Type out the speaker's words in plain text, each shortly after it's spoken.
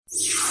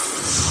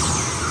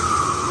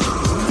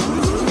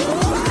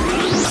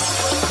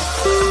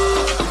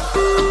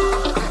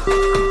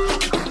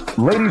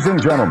Ladies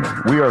and gentlemen,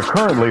 we are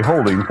currently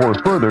holding for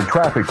further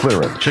traffic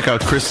clearance. Check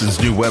out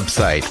Kristen's new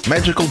website,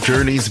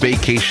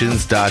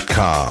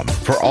 MagicalJourneysVacations.com,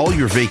 for all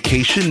your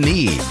vacation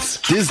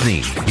needs.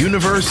 Disney,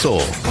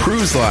 Universal,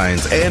 cruise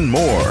lines, and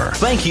more.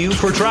 Thank you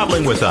for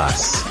traveling with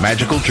us.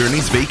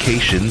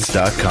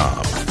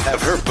 MagicalJourneysVacations.com.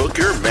 Have her book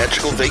your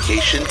magical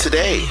vacation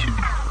today.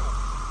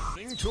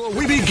 To a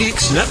Weeby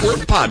Geeks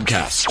Network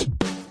podcast.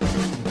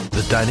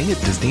 The Dining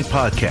at Disney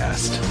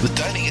podcast. The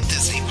Dining at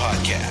Disney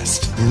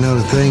podcast. You know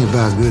the thing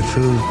about good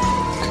food?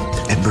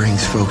 It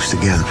brings folks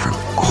together from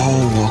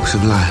all walks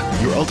of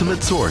life. Your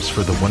ultimate source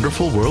for the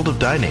wonderful world of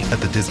dining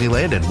at the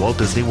Disneyland and Walt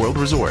Disney World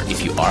Resort.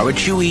 If you are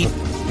what you eat,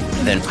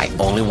 then I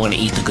only want to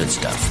eat the good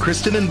stuff.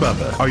 Kristen and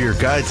Bubba are your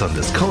guides on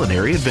this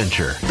culinary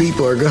adventure.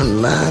 People are going to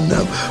line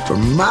up for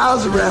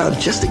miles around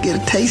just to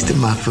get a taste of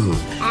my food.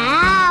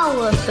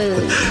 Our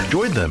food.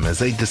 Join them as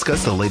they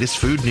discuss the latest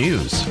food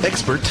news,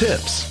 expert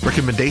tips,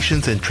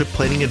 recommendations, and trip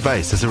planning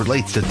advice as it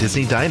relates to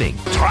Disney dining.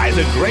 Try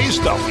the gray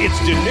stuff. It's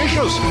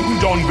delicious.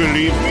 Don't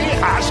believe me?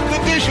 Ask the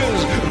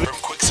dishes. From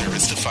quick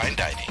service to fine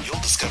dining,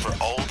 you'll discover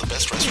all the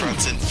best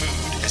restaurants and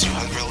food as you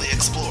hungrily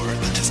explore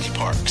the Disney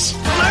parks.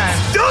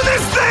 Let's do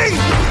this thing!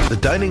 The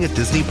Dining at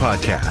Disney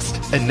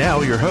podcast. And now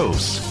your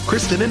hosts,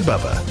 Kristen and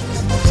Bubba.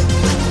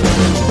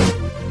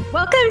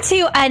 Welcome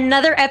to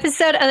another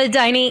episode of the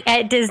Dining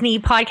at Disney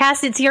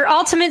podcast. It's your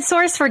ultimate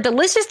source for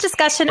delicious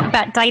discussion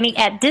about dining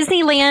at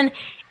Disneyland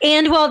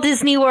and Walt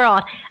Disney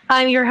World.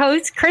 I'm your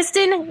host,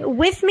 Kristen.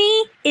 With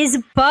me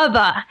is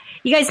Bubba.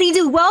 You guys need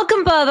to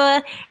welcome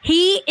Bubba.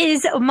 He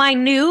is my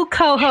new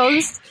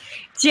co-host.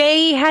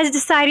 Jay has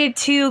decided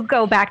to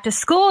go back to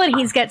school and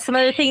he's got some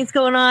other things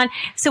going on.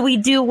 So we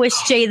do wish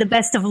Jay the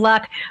best of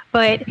luck.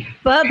 But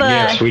Bubba.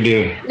 Yes, we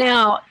do.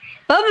 Now,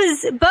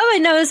 Bubba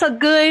knows a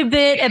good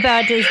bit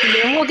about Disney,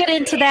 and we'll get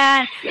into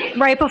that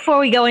right before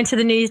we go into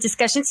the news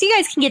discussion, so you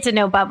guys can get to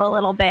know Bubba a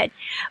little bit.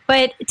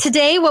 But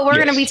today, what we're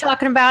going to be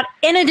talking about,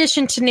 in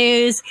addition to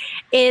news,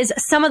 is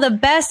some of the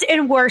best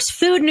and worst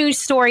food news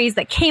stories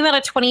that came out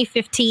of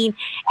 2015,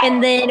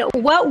 and then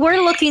what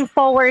we're looking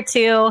forward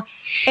to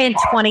in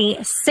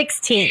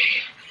 2016.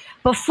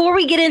 Before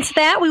we get into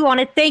that, we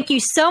want to thank you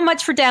so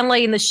much for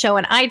downloading the show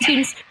on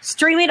iTunes,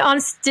 streaming on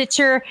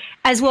Stitcher,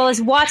 as well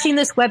as watching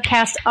this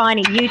webcast on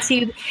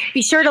YouTube.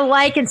 Be sure to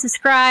like and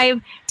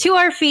subscribe to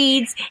our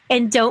feeds,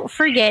 and don't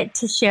forget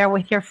to share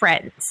with your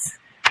friends.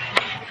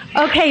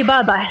 Okay,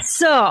 Bubba,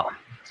 so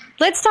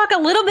let's talk a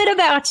little bit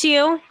about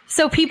you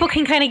so people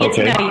can kind of get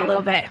to know you a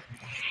little bit.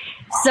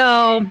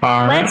 So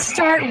let's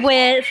start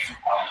with,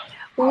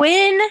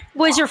 when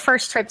was your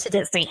first trip to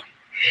Disney?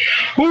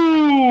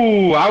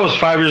 Ooh, I was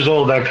 5 years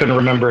old. I couldn't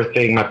remember a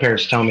thing. My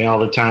parents tell me all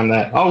the time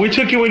that, oh, we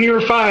took you when you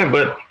were 5,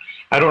 but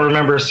I don't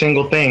remember a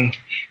single thing.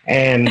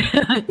 And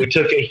we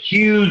took a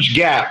huge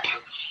gap.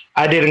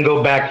 I didn't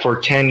go back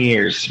for 10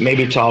 years,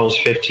 maybe till I was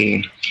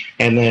 15.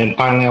 And then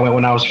finally I went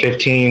when I was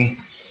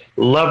 15.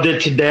 Loved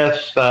it to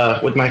death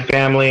with my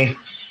family.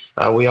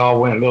 We all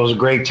went. It was a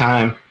great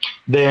time.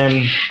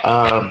 Then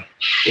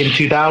in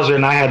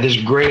 2000, I had this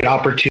great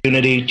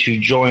opportunity to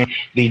join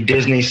the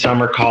Disney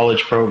Summer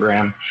College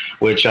program,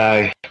 which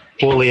I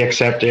fully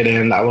accepted,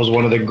 and that was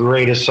one of the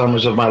greatest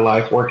summers of my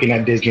life working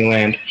at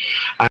Disneyland.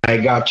 I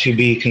got to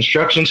be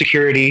construction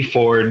security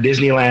for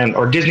Disneyland,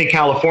 or Disney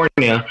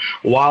California,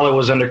 while it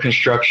was under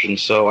construction.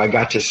 So I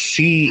got to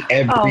see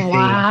everything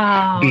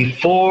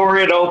before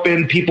it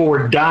opened. People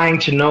were dying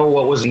to know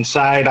what was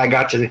inside. I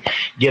got to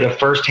get a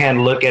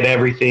firsthand look at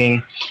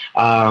everything.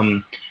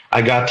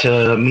 I got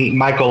to meet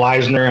Michael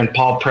Eisner and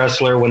Paul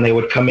Pressler when they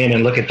would come in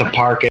and look at the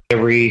park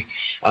every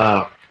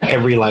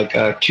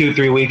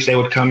 2-3 weeks. They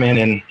would come in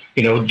and,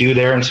 do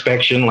their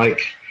inspection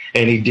like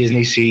any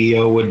Disney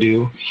CEO would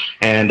do.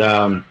 And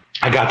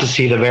I got to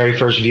see the very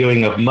first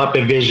viewing of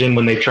Muppet Vision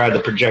when they tried the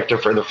projector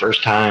for the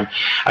first time.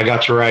 I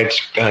got to ride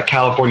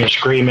California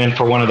Screamin'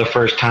 for one of the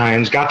first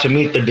times. Got to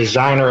meet the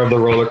designer of the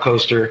roller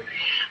coaster.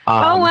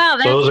 Oh, wow.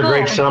 That's so it was a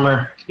great cool.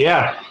 summer.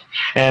 Yeah.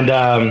 And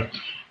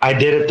I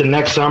did it the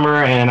next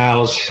summer, and I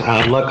was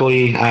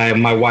luckily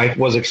my wife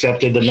was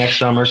accepted the next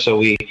summer.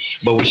 She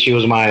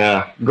was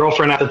my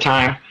girlfriend at the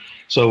time.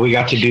 So we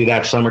got to do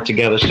that summer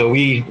together. So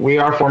we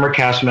are former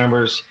cast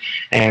members,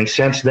 and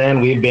since then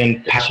we've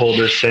been pass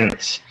holders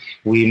since.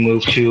 We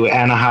moved to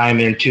Anaheim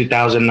in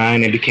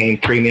 2009 and became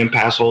premium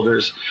pass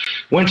holders.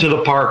 Went to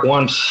the park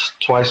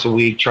twice a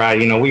week.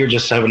 We were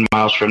just 7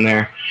 miles from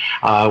there.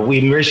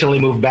 We recently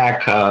moved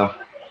back to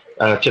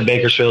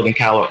Bakersfield in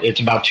California.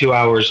 It's about 2.5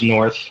 hours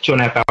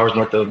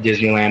north of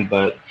Disneyland,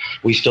 but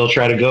we still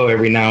try to go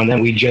every now and then.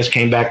 We just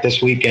came back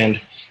this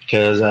weekend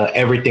because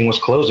everything was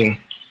closing,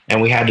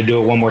 and we had to do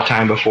it one more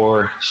time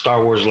before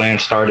Star Wars Land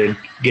started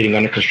getting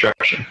under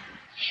construction.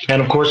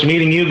 And of course,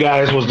 meeting you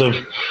guys was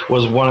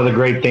one of the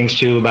great things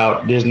too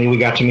about Disney. We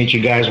got to meet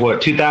you guys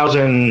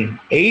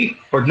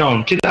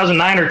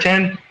 2009 or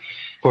 10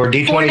 for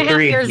D23.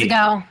 4.5 years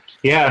ago.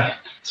 Yeah.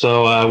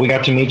 So we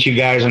got to meet you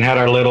guys and had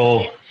our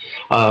little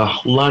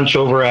lunch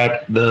over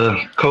at the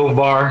Cove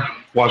Bar,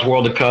 watched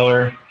World of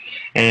Color,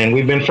 and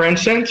we've been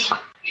friends since.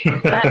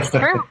 That's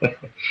true.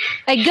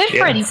 A good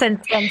friend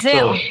since then, too.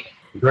 So,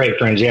 great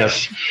friends,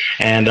 yes.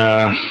 And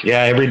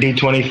every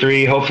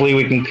D23, hopefully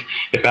we can,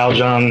 if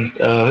Aljon,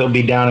 he'll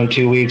be down in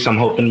 2 weeks. I'm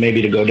hoping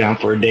maybe to go down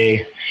for a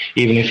day,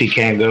 even if he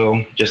can't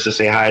go, just to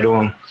say hi to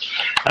him.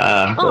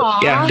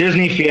 But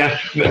Disney,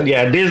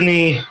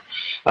 Disney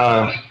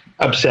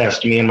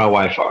obsessed, me and my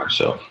wife are.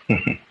 So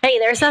hey,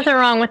 there's nothing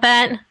wrong with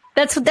that.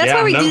 That's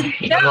why we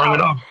do. Nothing wrong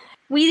at all.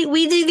 We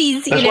do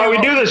these. That's why we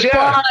do this.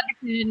 Yeah.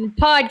 Blogs and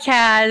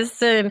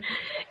podcasts and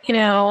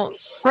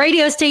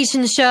radio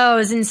station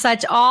shows and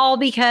such, all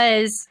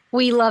because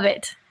we love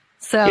it.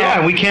 So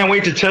yeah, we can't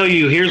wait to tell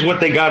you. Here's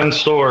what they got in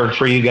store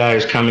for you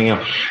guys coming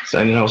up.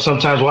 So,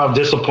 sometimes we'll have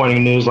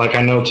disappointing news. Like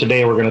I know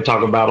today we're going to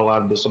talk about a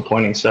lot of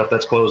disappointing stuff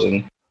that's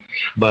closing,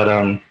 but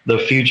the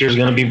future is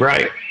going to be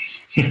bright.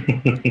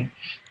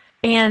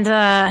 And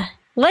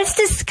let's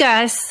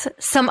discuss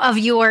some of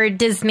your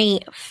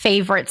Disney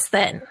favorites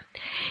then.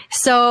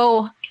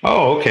 So,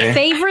 okay.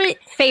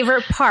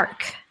 Favorite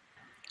park.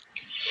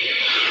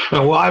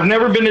 Well, I've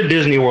never been to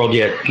Disney World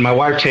yet. My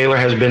wife Taylor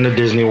has been to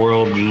Disney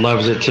World,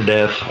 loves it to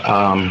death.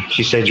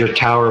 She said your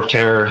Tower of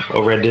Terror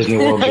over at Disney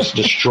World just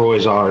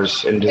destroys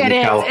ours in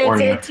Disney,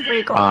 California. It's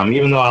pretty cool.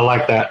 Even though I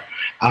like that.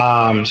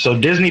 So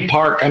Disney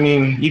Park, I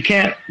mean, you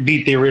can't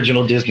beat the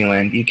original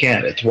Disneyland. You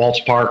can't. It's Walt's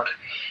Park.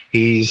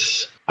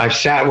 I've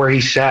sat where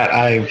he sat.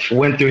 I've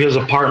went through his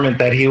apartment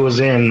that he was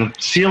in.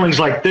 Ceiling's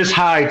like this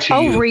high too.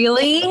 Oh,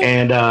 really?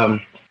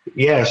 And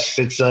yes,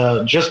 it's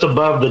just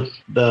above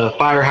the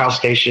firehouse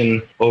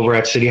station over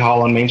at City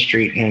Hall on Main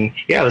Street. And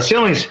yeah, the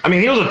ceilings, I mean,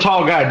 he was a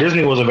tall guy.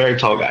 Disney was a very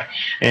tall guy.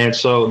 And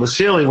so the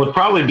ceiling would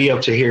probably be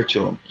up to here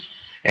to him.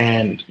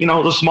 And, it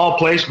was a small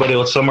place, but it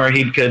was somewhere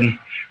he could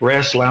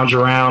rest, lounge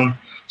around,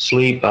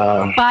 sleep.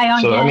 I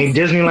mean,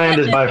 Disneyland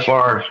is by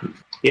far,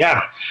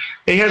 yeah.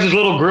 He has his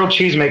little grilled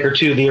cheese maker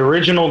too. The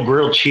original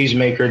grilled cheese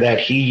maker that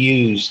he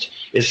used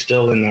is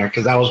still in there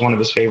because that was one of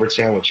his favorite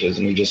sandwiches,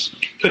 and he just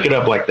cook it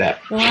up like that.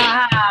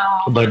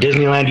 Wow! But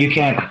Disneyland, you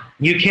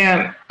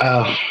can't.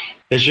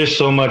 There's just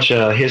so much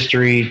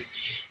history,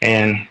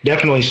 and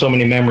definitely so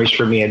many memories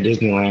for me at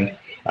Disneyland.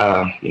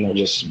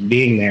 Just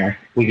being there,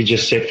 we could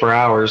just sit for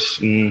hours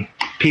and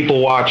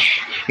people watch.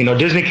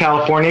 Disney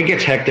California, it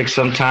gets hectic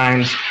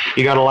sometimes.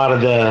 You got a lot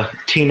of the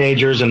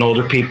teenagers and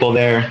older people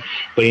there,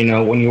 but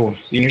when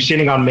you're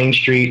sitting on Main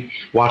Street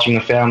watching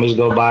the families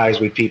go by as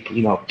we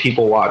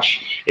people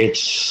watch,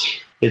 it's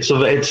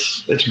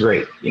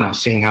great.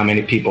 Seeing how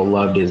many people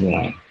love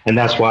Disneyland, and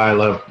that's why I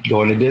love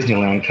going to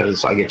Disneyland,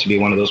 because I get to be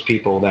one of those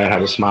people that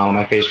have a smile on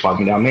my face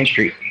walking down Main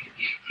Street.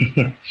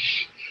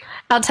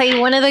 I'll tell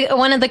you, one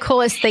of the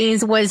coolest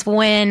things was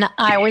when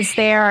I was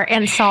there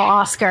and saw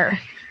Oscar.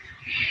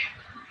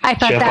 I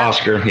thought Chef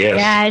Oscar, yes.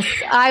 Yes,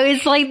 I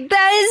was like,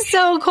 that is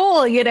so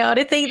cool,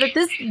 to think that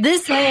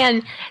this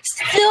man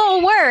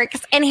still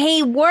works, and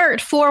he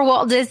worked for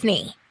Walt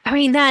Disney. I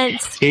mean,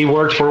 he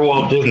worked for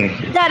Walt Disney.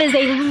 That is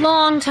a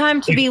long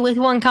time to be with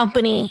one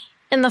company,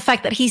 and the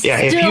fact that he's still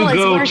is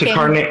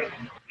working.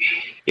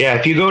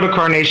 If you go to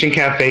Carnation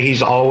Cafe, he's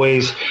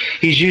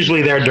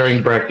usually there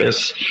during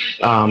breakfast.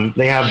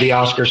 They have the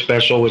Oscar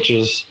special, which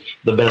is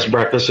the best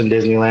breakfast in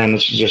Disneyland.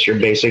 It's just your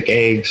basic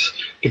eggs,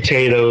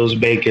 potatoes,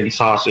 bacon,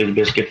 sausage,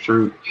 biscuit,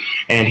 fruit.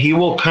 And he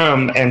will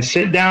come and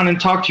sit down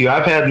and talk to you.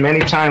 I've had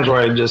many times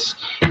where I just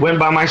went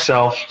by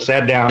myself,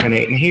 sat down and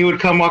ate. And he would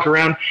come walk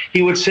around.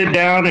 He would sit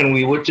down and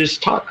we would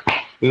just talk.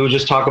 We would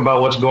just talk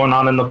about what's going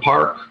on in the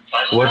park,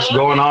 what's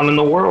going on in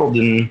the world.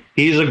 And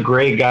he's a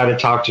great guy to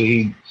talk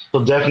to.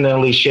 He'll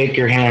definitely shake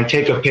your hand,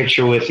 take a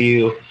picture with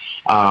you.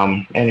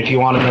 And if you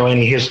want to know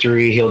any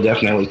history, he'll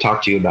definitely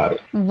talk to you about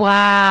it.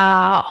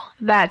 Wow.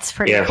 That's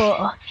pretty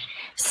cool.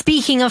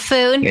 Speaking of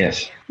food,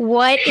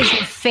 what is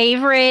your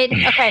favorite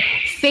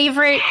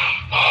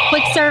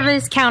quick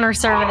service, counter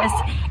service?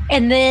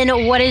 And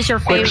then what is your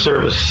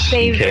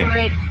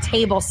favorite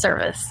table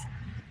service?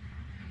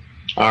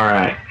 All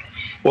right.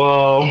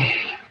 Well,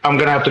 I'm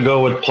going to have to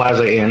go with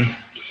Plaza Inn.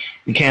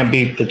 You can't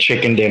beat the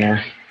chicken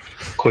dinner.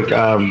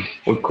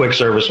 Quick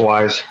service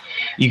wise,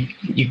 you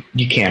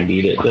can't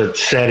beat it. The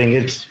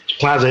setting,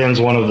 Plaza Inn's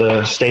one of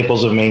the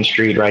staples of Main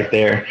Street right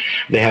there.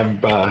 They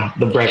have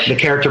the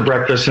character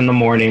breakfast in the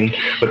morning,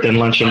 but then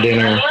lunch and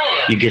dinner,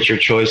 you get your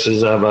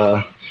choices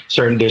of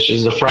certain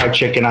dishes. The fried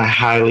chicken I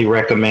highly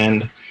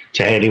recommend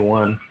to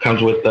anyone.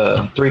 Comes with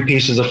 3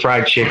 pieces of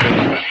fried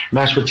chicken,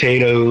 mashed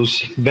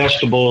potatoes,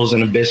 vegetables,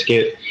 and a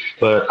biscuit.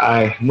 But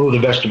I move the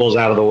vegetables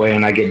out of the way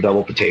and I get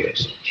double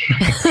potatoes.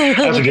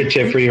 That's a good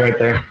tip for you right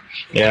there.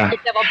 Yeah.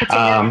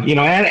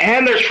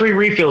 And there's free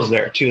refills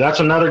there too. That's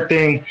another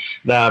thing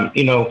that,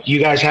 you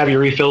guys have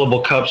your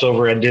refillable cups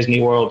over at Disney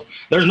World.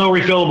 There's no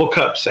refillable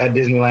cups at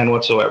Disneyland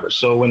whatsoever.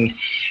 So when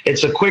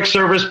it's a quick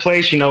service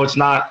place, it's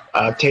not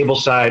table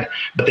side,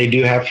 but they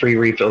do have free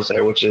refills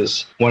there, which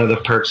is one of the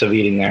perks of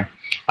eating there.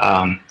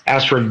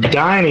 As for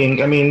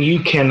dining, I mean, you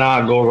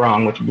cannot go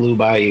wrong with Blue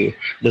Bayou.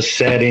 The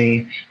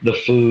setting, the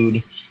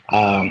food,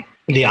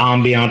 the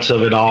ambiance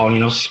of it all,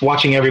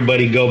 watching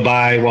everybody go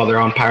by while they're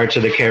on Pirates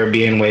of the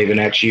Caribbean waving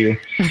at you.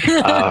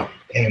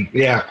 And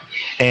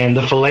and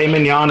the filet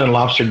mignon and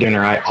lobster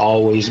dinner, I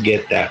always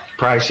get that.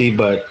 Pricey,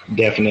 but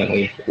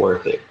definitely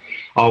worth it.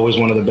 Always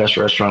one of the best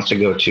restaurants to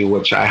go to,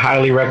 which I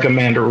highly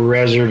recommend.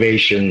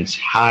 Reservations,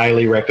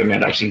 highly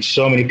recommend. I've seen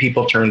so many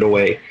people turned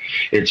away.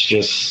 It's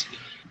just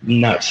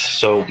nuts.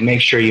 So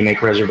make sure you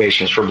make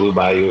reservations for Blue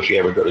Bayou if you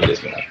ever go to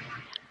Disneyland.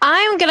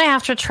 I'm going to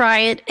have to try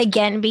it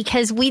again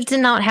because we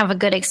did not have a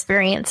good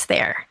experience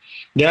there.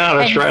 Yeah,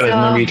 that's right. I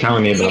remember you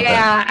telling me about that.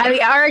 Yeah, I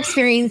mean, our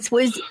experience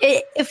was,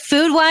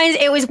 food-wise,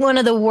 it was one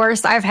of the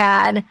worst I've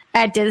had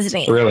at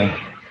Disney. Really?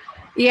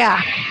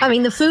 Yeah. I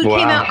mean, the food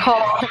came out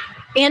cold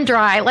and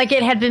dry, like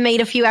it had been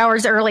made a few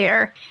hours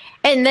earlier.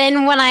 And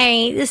then when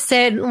I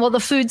said, well,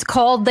 the food's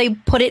cold, they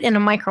put it in a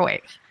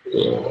microwave.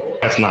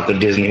 That's not the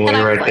Disney way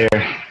right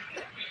there.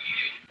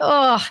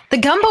 Oh, the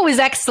gumbo was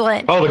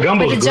excellent. Oh, the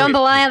gumbo was great. The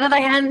jambalaya that I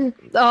had,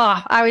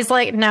 I was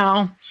like,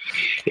 no.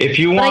 If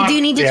you want, but I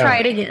do need to try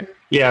it again.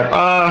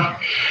 Yeah,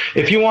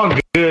 if you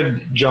want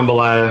good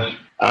jambalaya,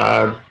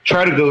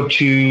 try to go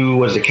to,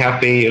 what is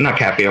it, not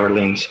Cafe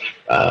Orleans,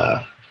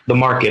 the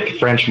market,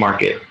 French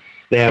Market.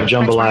 They have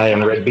jambalaya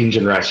and red beans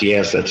and rice.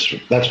 Yes,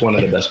 that's one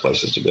of the best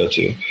places to go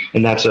to.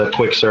 And that's a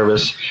quick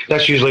service.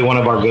 That's usually one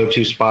of our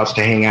go-to spots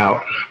to hang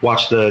out,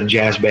 watch the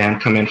jazz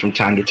band come in from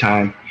time to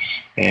time.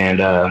 And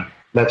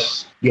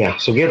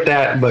so get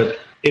that. But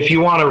if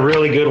you want a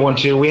really good one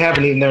too, we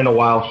haven't eaten there in a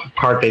while.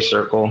 Carthay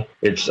Circle.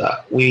 It's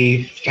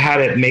we've had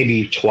it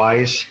maybe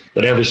twice,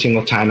 but every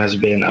single time has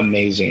been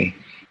amazing.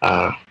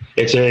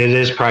 It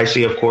is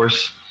pricey, of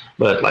course,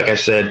 but like I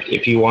said,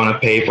 if you want to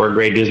pay for a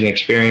great Disney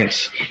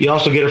experience, you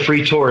also get a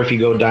free tour if you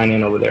go dine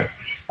in over there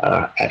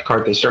at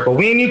Carthay Circle.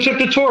 And you took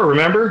the tour,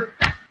 remember?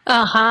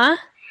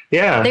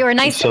 Yeah, they were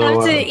nice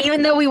enough to,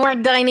 even though we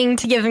weren't dining,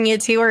 to give me a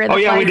tour.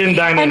 We didn't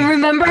dine in. And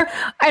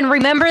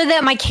remember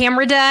that my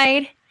camera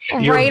died.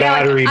 Your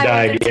battery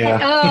died,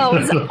 Oh,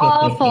 it was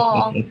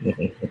awful.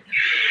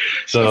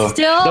 So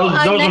still,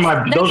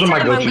 those are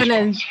my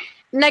go-to.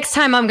 Next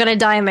time I'm gonna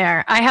dine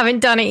there. I haven't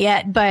done it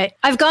yet, but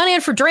I've gone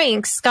in for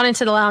drinks, gone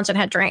into the lounge and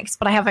had drinks,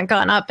 but I haven't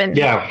gone up and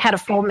had a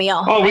full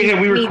meal. Oh, we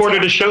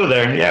recorded a show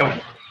there.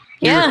 Yeah,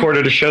 we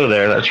recorded a show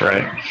there. That's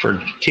right,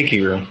 for Tiki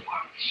Room.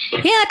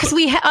 Yeah, because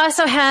we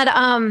also had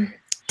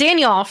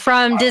Daniel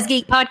from Diz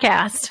Geek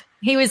Podcast.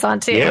 He was on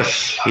too.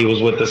 Yes, he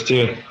was with us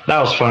too. That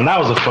was fun. That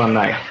was a fun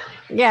night.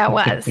 Yeah, it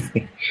was.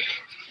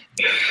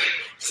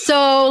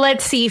 So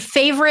let's see.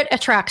 Favorite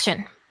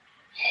attraction?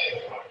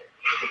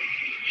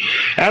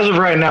 As of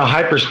right now,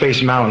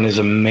 Hyperspace Mountain is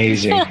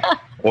amazing.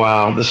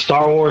 Wow. The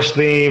Star Wars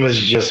theme is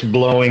just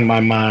blowing my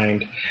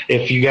mind.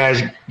 If you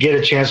guys get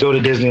a chance to go to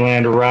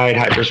Disneyland to ride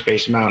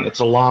Hyperspace Mountain, it's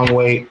a long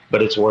wait,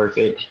 but it's worth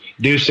it.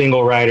 Do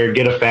single rider,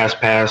 get a fast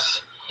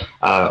pass.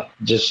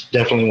 Just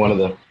definitely one of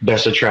the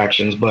best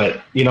attractions,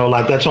 but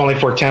like that's only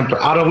for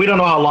temporary. We don't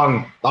know how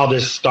long all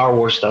this Star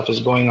Wars stuff is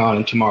going on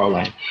in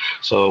Tomorrowland,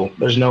 so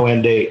there's no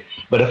end date.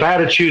 But if I had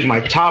to choose my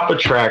top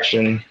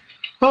attraction,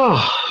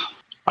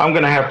 I'm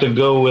gonna have to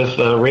go with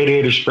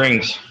Radiator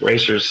Springs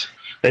Racers.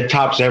 It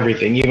tops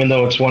everything, even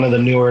though it's one of the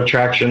newer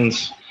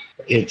attractions.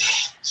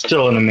 It's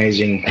still an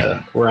amazing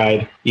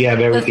ride. You have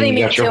everything.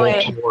 You got your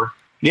whole tour.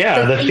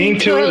 Yeah, the theme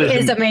to it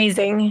is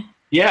amazing.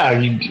 Yeah,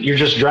 you're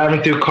just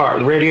driving through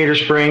Radiator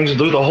Springs,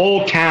 through the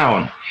whole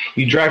town.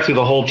 You drive through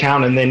the whole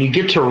town, and then you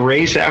get to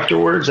race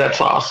afterwards. That's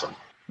awesome.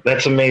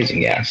 That's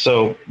amazing, yeah.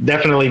 So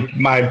definitely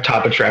my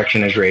top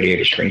attraction is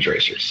Radiator Springs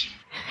Racers.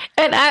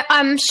 And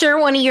I'm sure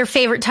one of your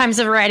favorite times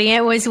of riding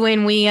it was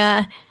when we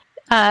I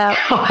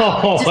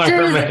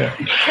remember.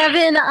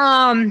 Kevin,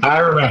 I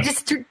remember.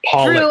 Just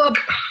drew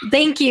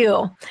thank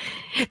you.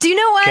 Do you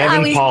know what? I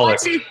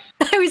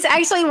was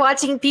actually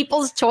watching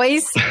People's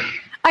Choice.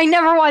 I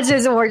never watched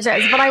his award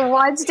shows, but I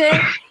watched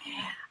it,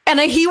 and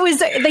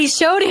they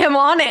showed him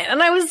on it,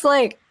 and I was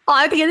like,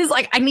 I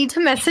need to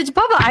message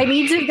Bubba. I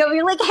need to go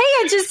be like, hey,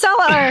 I just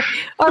saw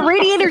our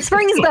Radiator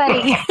Springs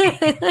buddy.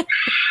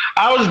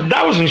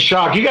 I was in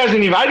shock. You guys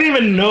I didn't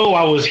even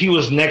know he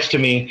was next to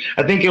me.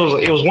 I think it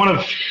was one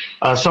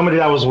of somebody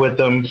that was with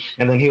them,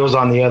 and then he was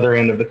on the other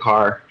end of the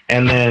car.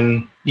 And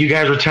then you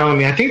guys were telling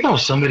me, I think that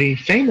was somebody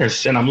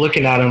famous, and I'm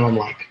looking at him, I'm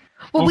like,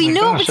 well, we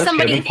knew it was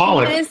somebody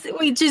famous.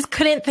 We just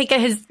couldn't think of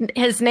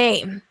his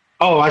name.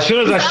 Oh, as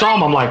soon as I saw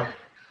him, I'm like,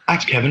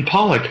 that's Kevin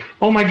Pollak.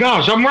 Oh my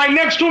gosh, I'm right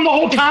next to him the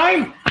whole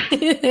time.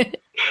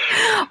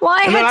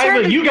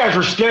 Well, you guys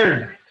were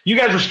scared. You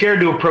guys were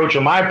scared to approach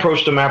him. I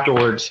approached him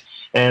afterwards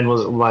and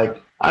was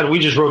like, we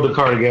just rode the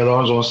car together.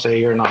 I just want to say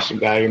you're an awesome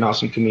guy. You're an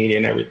awesome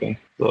comedian and everything.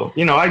 So,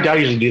 I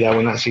usually do that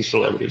when I see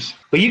celebrities.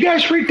 But you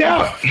guys freaked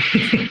out.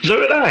 So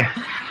did I.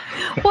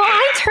 Well,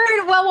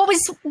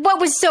 what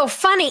was so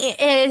funny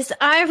is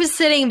I was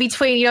sitting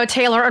between,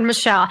 Taylor and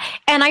Michelle,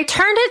 and I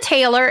turned to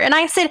Taylor and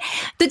I said,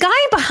 the guy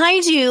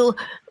behind you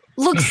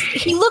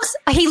looks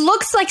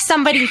like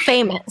somebody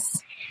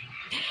famous.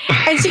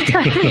 And she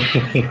turned to me.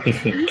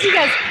 She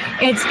goes,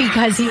 it's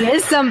because he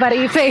is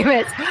somebody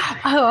famous.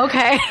 Oh,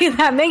 okay.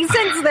 That makes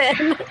sense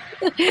then.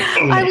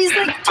 I was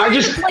like,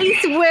 the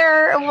place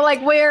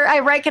where I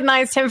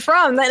recognized him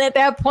from. Then at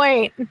that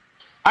point.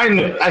 I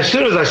knew, as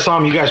soon as I saw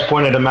him, you guys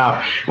pointed him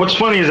out. What's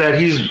funny is that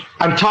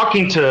I'm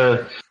talking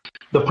to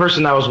the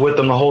person that was with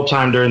them the whole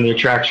time during the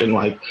attraction,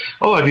 like,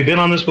 oh, have you been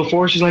on this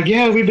before? She's like,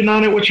 yeah, we've been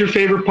on it. What's your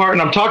favorite part?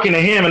 And I'm talking to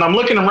him, and I'm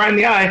looking him right in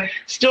the eye.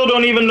 Still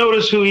don't even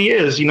notice who he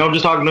is.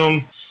 Just talking to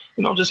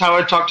him, just how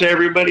I talk to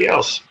everybody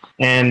else.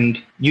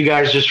 And you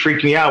guys just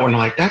freaked me out when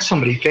like, that's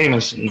somebody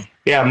famous. And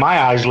yeah, my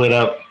eyes lit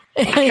up.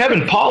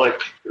 Kevin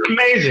Pollak, you're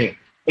amazing.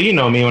 But you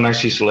know me, when I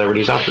see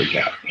celebrities, I'll freak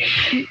out.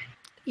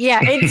 Yeah,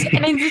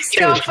 it's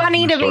so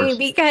funny to me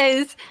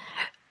because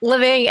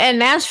living in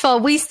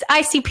Nashville,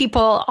 I see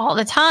people all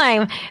the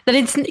time that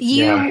it's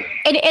you, and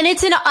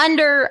it's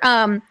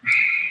an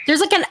there's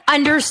like an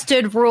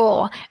understood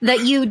rule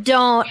that you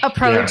don't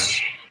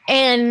approach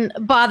and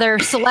bother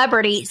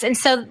celebrities. And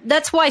so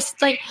that's why,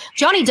 like,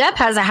 Johnny Depp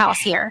has a house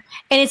here,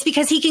 and it's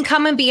because he can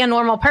come and be a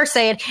normal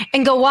person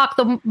and go walk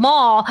the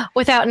mall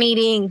without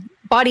needing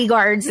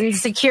bodyguards and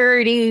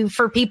security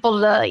for people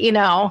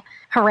to,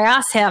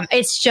 harass him.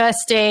 It's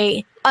just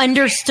a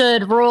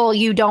understood rule.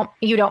 You don't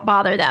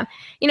bother them.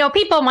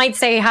 People might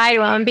say hi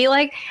to him and be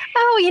like,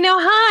 oh,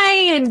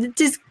 hi. And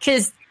just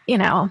because,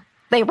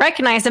 they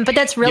recognize him, but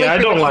that's really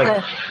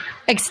the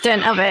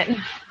extent of it.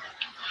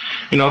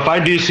 If I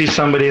do see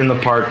somebody in the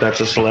park that's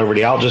a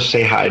celebrity, I'll just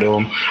say hi to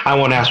them. I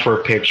won't ask for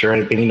a picture or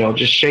anything,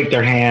 just shake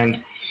their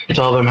hand,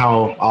 tell them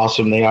how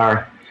awesome they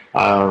are.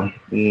 I've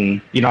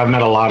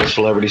met a lot of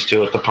celebrities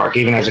too at the park,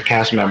 even as a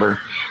cast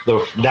member.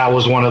 That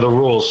was one of the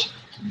rules.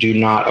 Do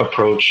not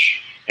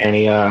approach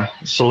any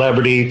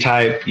celebrity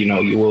type,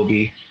 you will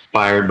be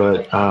fired.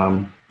 But,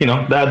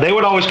 they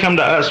would always come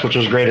to us, which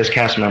was great as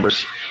cast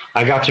members.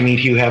 I got to meet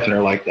Hugh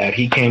Hefner like that.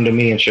 He came to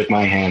me and shook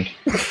my hand.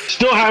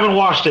 Still haven't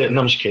watched it.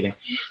 No, I'm just kidding.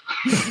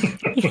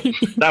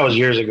 That was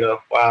years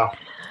ago. Wow.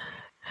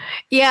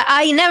 Yeah,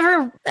 I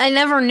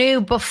never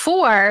knew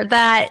before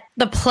that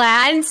the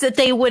plaids, that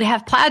they would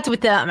have plaids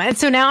with them. And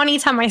so now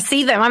anytime I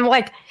see them, I'm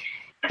like,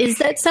 is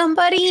that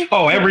somebody?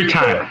 Oh, every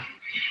time.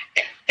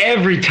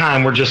 Every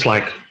time we're just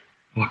like,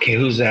 okay,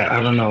 who's that?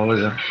 I don't know.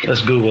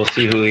 Let's Google,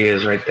 see who he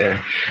is right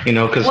there.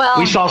 Because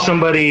we saw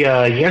somebody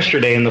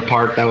yesterday in the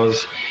park that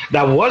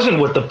wasn't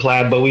with the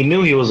plaid, but we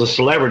knew he was a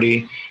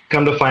celebrity.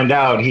 Come to find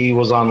out, he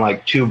was on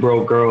like Two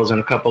Broke Girls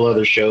and a couple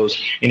other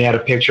shows, and he had a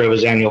picture of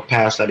his annual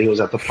pass that he was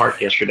at the park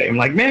yesterday. I'm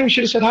like, man, we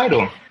should have said hi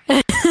to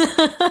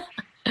him.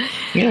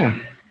 Yeah.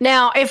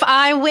 Now, if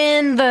I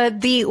win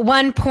the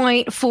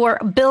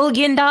 $1.4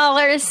 billion,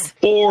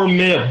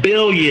 $4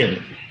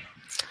 billion.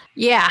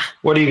 Yeah.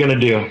 What are you gonna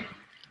do?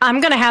 I'm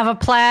gonna have a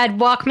plaid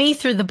walk me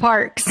through the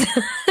parks.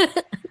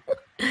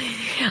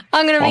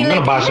 I'm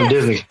gonna buy some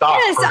Disney stock.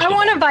 Yes, I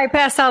want to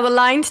bypass all the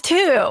lines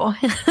too.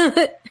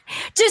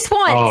 Just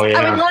once. Oh, yeah.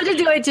 I would love to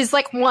do it just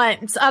like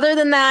once. Other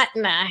than that,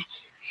 nah.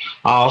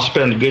 I'll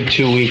spend a good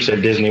 2 weeks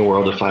at Disney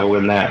World if I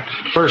win that.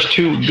 First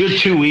 2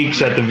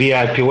 weeks at the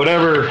VIP,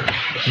 whatever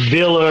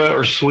villa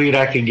or suite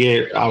I could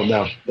get. Oh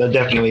no,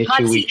 definitely a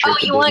 2 week trip.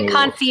 Oh, you want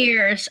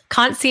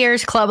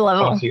concierge club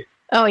level?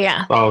 Oh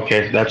yeah. Oh,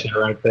 okay, that's it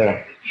right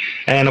there.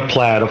 And a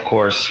plaid, of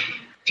course,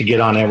 to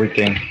get on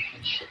everything.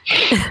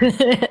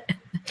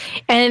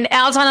 And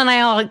Alton and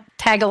I all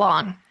tag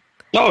along.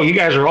 Oh, you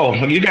guys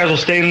will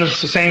stay in the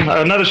same,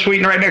 another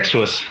suite right next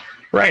to us.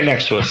 Right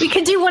next to us. We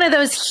could do one of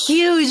those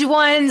huge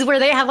ones where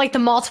they have like the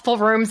multiple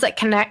rooms that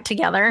connect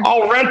together.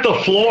 I'll rent the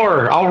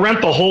floor. I'll rent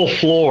the whole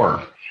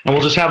floor. And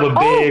we'll just have a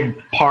big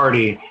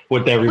party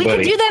with everybody. We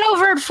could do that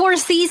over at Four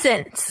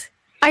Seasons.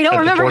 I don't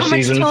remember how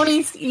much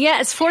Tony's.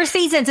 Yes, Four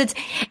Seasons.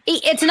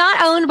 It's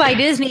not owned by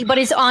Disney, but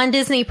it's on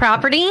Disney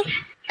property.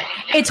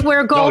 It's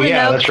where Golden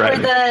Oaks, where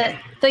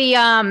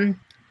the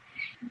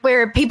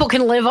where people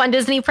can live on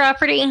Disney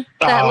property.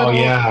 That little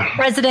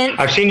residence.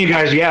 I've seen you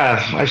guys.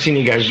 Yeah, I've seen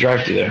you guys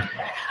drive through there.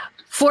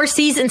 Four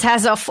Seasons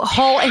has a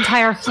whole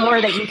entire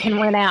floor that you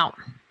can rent out.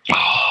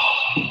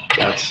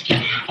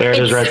 There it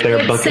is right there.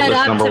 Bucket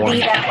list number one.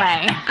 It's set up to be that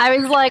way. I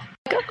was like,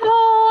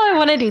 oh, I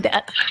want to do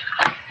that.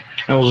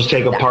 And we'll just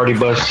take a party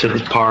bus to the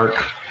park.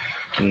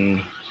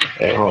 And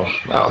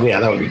yeah,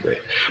 that would be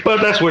great.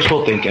 But that's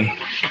wishful thinking.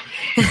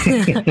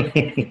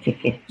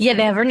 You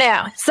never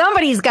know.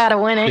 Somebody's got to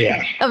win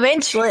it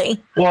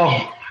eventually.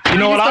 Well, you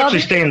know what? I'll actually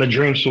stay in the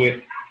Dream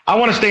Suite. I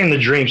want to stay in the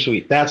Dream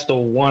Suite. That's the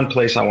one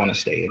place I want to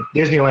stay in.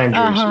 Disneyland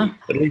Dream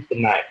Suite. At least a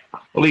night.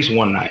 At least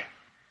one night.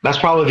 That's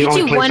probably the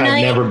only place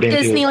I've never been to.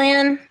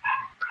 Disneyland?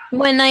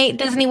 One night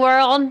Disney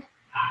World?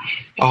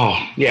 Oh,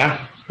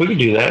 yeah. We could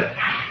do that.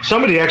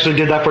 Somebody actually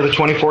did that for the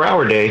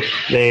 24-hour day.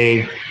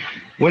 They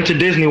went to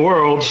Disney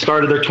World,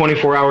 started their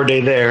 24-hour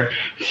day there,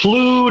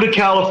 flew to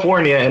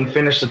California, and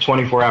finished the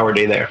 24-hour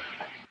day there.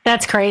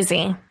 That's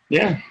crazy.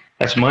 Yeah,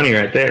 that's money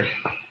right there.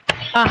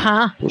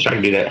 Wish I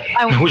could do that.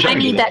 I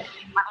need that.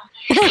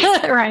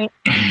 Right.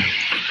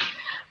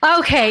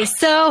 Okay,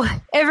 so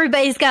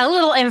everybody's got a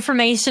little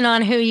information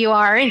on who you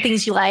are and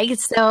things you like.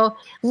 So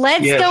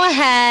let's go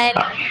ahead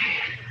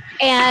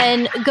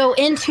and go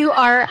into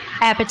our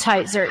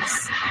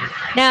appetizers.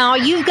 Now,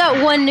 you've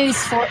got one news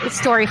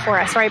story for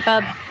us, right,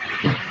 Bub?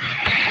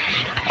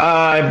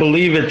 I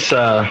believe it's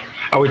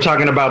Are we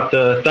talking about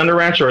the Thunder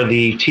Ranch or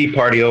the tea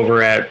party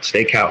over at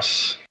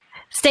Steakhouse?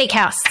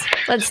 Steakhouse.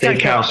 Let's start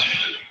Steakhouse.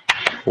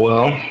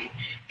 Well,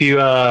 if you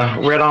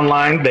read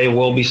online, they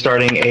will be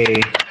starting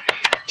a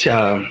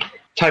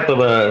type of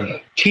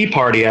a tea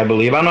party, I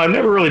believe. I don't know. I've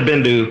never really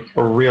been to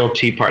a real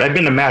tea party. I've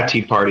been to Mad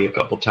Tea Party a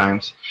couple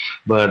times,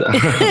 but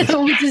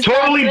it's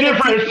totally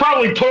different. It's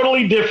probably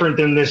totally different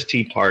than this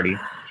tea party.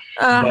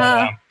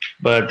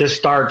 But this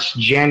starts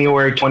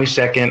January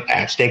 22nd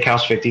at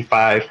Steakhouse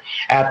 55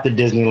 at the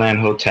Disneyland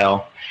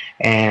Hotel.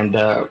 And,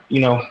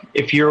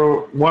 if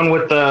you're one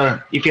with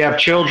if you have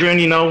children,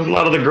 a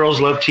lot of the girls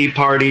love tea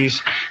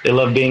parties. They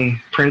love being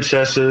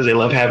princesses. They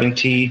love having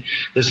tea.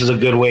 This is a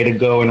good way to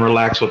go and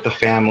relax with the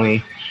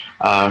family.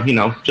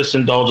 Just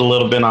indulge a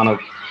little bit on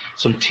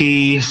some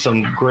tea,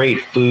 some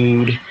great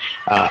food,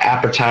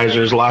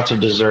 appetizers, lots of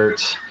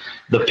desserts.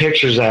 The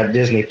pictures that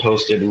Disney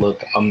posted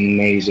look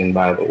amazing,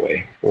 by the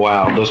way.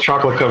 Wow. Those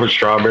chocolate covered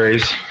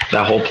strawberries,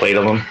 that whole plate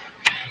of them.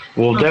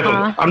 We'll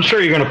definitely, I'm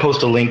sure you're going to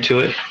post a link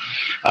to it.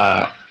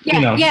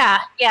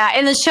 Yeah.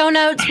 In the show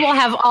notes, we'll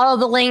have all of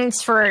the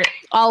links for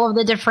all of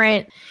the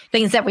different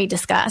things that we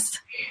discussed.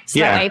 So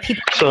that way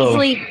people can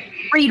easily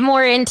read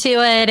more into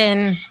it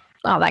and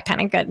all that kind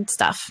of good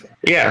stuff.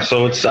 Yeah.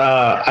 So it's,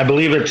 I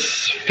believe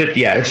it's $50.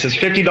 Yeah. It says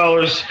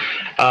 $50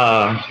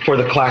 for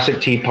the classic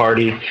tea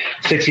party,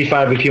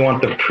 $65 if you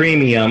want the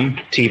premium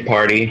tea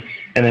party.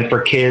 And then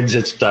for kids,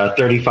 it's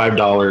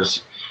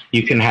 $35.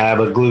 You can have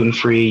a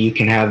gluten-free, you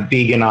can have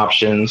vegan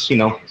options,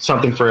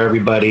 something for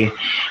everybody.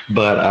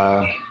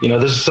 But,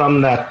 this is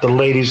something that the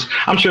ladies,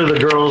 I'm sure the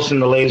girls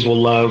and the ladies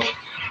will love.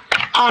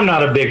 I'm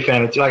not a big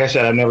fan of tea. Like I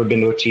said, I've never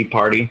been to a tea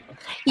party.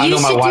 I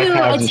know my wife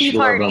has a tea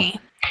party.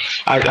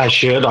 I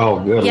should? Oh,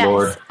 good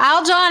Lord.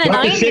 Aljon and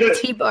I did a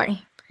tea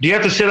party. Do you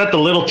have to sit at the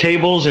little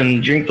tables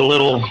and drink the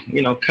little,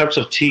 cups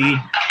of tea?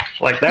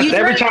 Like that.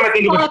 Every time I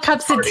think of small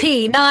cups of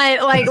tea,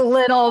 not like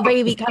little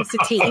baby cups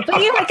of tea,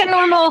 but you like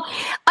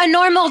a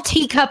normal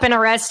teacup in a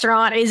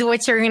restaurant is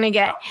what you're gonna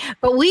get.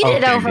 But we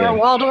did over at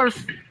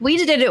Waldorf. We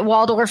did it at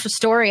Waldorf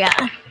Astoria,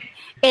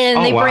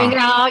 and they bring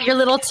out your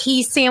little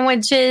tea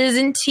sandwiches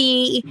and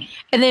tea,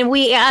 and then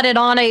we added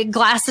on a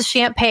glass of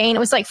champagne. It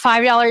was like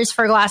 $5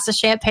 for a glass of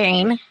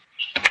champagne.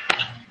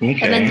 Okay.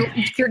 And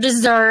then your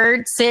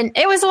desserts, and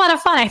it was a lot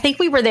of fun. I think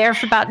we were there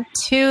for about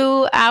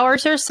 2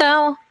 hours or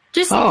so.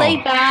 Just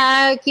laid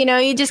back,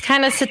 you just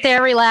kind of sit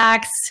there,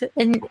 relax,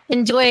 and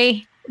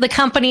enjoy the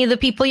company of the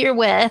people you're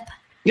with.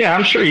 Yeah,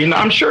 I'm sure.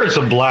 I'm sure it's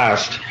a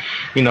blast.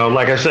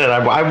 Like I said,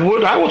 I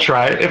will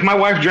try it. If my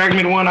wife dragged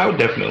me to one, I would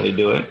definitely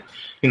do it.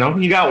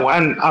 You got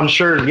one. I'm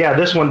sure. Yeah,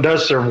 this one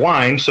does serve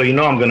wine, so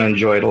I'm going to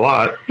enjoy it a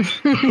lot.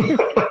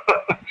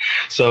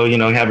 So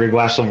have your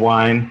glass of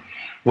wine,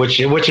 which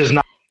is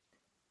not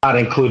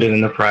included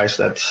in the price.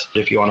 That's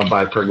if you want to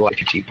buy per glass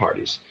tea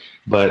parties,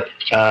 but.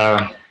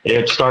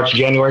 It starts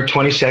January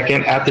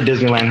 22nd at the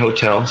Disneyland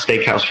Hotel,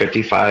 Steakhouse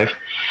 55.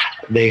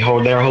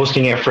 They're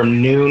hosting it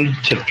from noon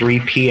to 3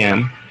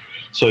 p.m.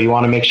 So you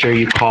want to make sure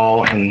you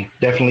call and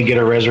definitely get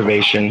a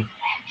reservation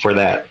for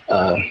that.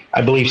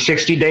 I believe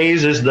 60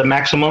 days is the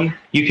maximum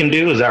you can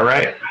do. Is that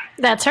right?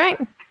 That's right.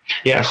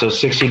 Yeah, so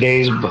 60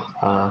 days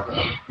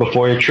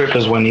before your trip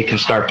is when you can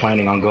start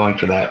planning on going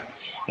for that.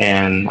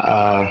 And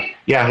like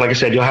I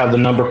said, you'll have the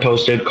number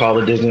posted. Call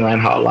the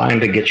Disneyland hotline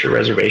to get your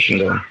reservation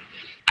done.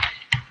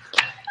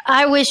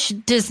 I wish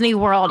Disney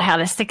World had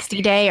a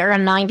 60-day or a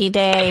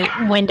 90-day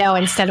window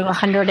instead of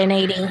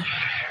 180.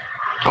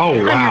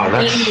 Oh, wow.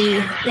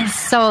 180 is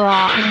so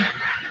long.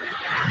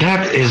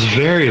 That is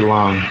very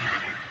long.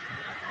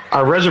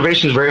 Are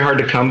reservations very hard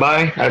to come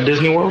by at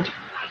Disney World?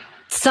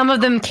 Some of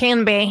them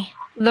can be.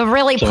 The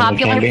really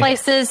popular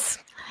places,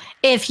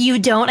 if you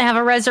don't have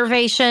a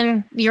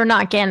reservation, you're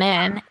not getting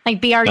in.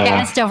 Like Be Our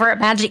Guest over at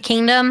Magic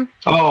Kingdom.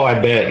 Oh, I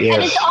bet, yes.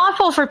 And it's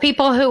awful for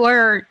people who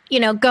are,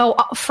 go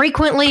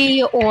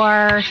frequently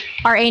or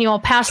are annual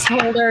pass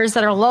holders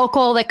that are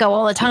local that go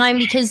all the time,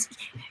 because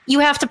you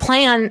have to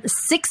plan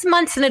 6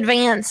 months in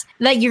advance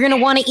that you're going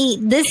to want to eat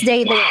this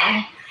day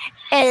there.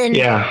 And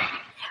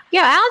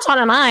Aljon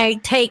and I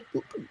take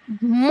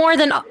more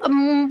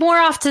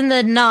often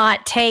than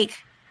not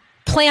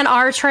plan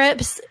our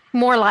trips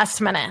more last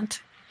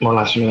minute. More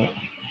last minute.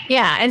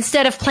 Yeah,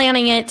 instead of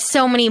planning it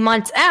so many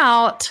months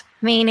out.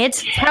 I mean,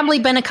 it's probably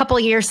been a couple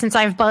of years since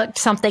I've booked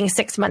something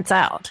 6 months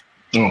out.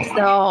 Oh.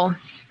 So,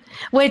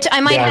 which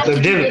I might have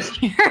to do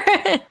this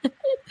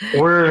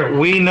year.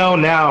 We know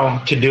now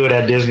to do it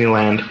at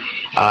Disneyland,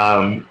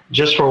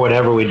 just for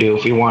whatever we do.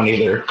 If we want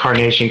either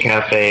Carnation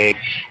Cafe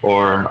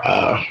or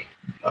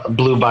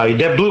Blue Bayou.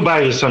 Blue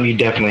Bayou is something you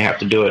definitely have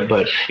to do it.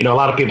 But, a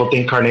lot of people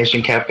think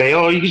Carnation Cafe,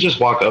 you can just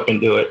walk up and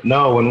do it.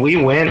 No, when we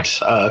went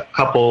a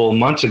couple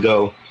months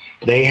ago,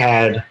 they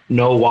had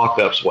no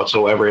walk-ups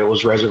whatsoever. It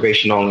was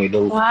reservation only.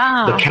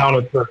 The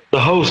counter, the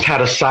host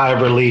had a sigh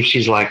of relief.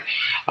 She's like,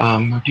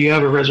 do you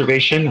have a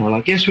reservation? And we're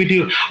like, yes, we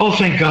do. Oh,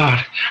 thank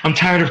God. I'm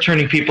tired of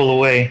turning people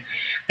away.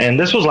 And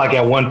this was like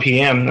at 1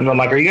 p.m. And I'm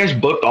like, are you guys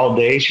booked all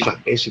day? She's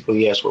like,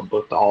 basically, yes, we're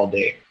booked all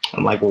day.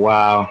 I'm like,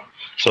 wow.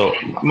 So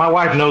my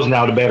wife knows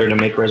now better to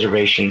make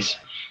reservations.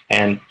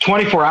 And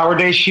 24-hour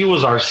days, she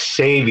was our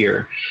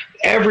savior.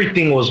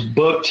 Everything was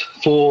booked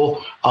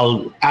full,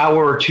 an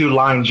hour or two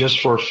line just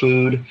for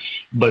food.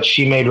 But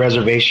she made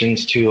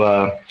reservations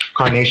to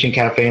Carnation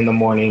Cafe in the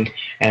morning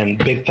and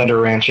Big Thunder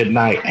Ranch at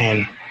night.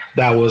 And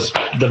that was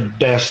the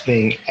best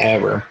thing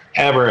ever,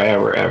 ever,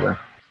 ever, ever.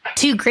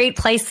 2 great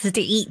places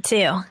to eat,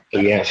 too.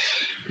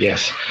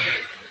 Yes.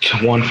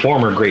 One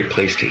former great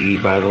place to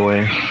eat, by the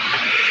way.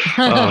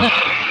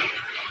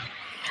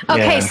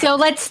 Okay, so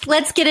let's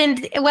get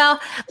into. Well,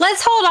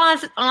 let's hold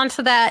on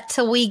to that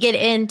till we get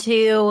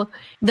into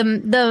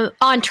the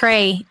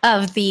entree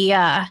of the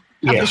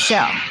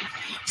show.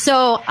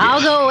 So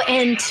I'll go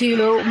into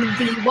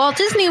the Walt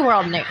Disney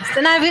World news,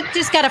 and I've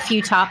just got a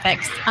few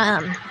topics.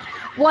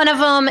 One of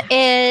them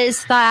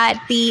is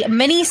that the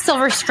mini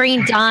silver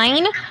screen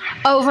dine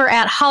over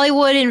at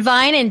Hollywood and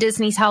Vine and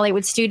Disney's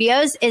Hollywood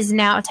Studios is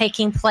now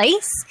taking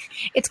place.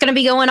 It's going to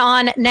be going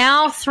on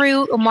now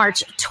through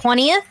March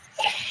 20th.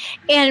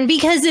 And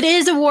because it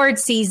is award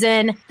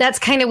season, that's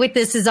kind of what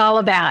this is all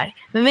about.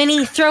 The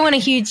mini throwing a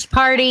huge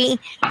party.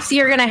 So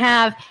you're going to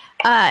have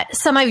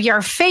some of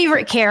your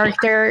favorite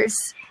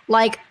characters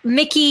like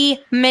Mickey,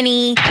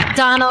 Minnie,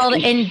 Donald,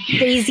 and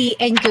Daisy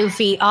and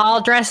Goofy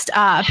all dressed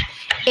up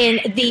in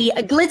the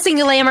glitz and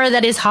glamour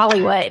that is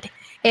Hollywood.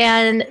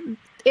 And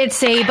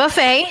it's a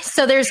buffet,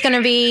 so there's going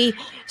to be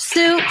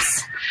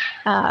soups,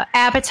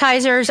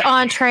 appetizers,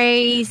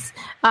 entrees.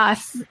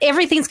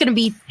 Everything's going to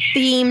be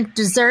themed,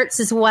 desserts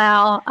as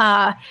well.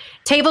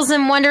 Tables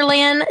in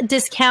Wonderland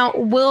discount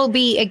will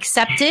be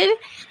accepted.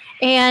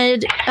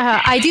 And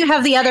I do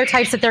have the other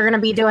types that they're going to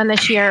be doing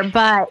this year,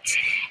 but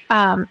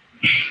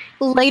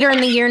later in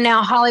the year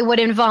now, Hollywood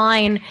and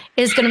Vine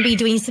is going to be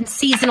doing some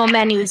seasonal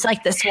menus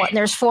like this one.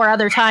 There's 4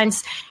 other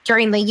times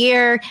during the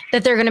year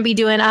that they're going to be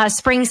doing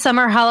spring,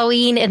 summer,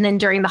 Halloween, and then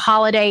during the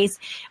holidays,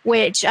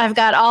 which I've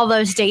got all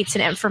those dates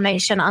and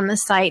information on the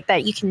site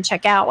that you can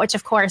check out, which,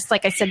 of course,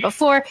 like I said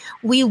before,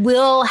 we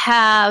will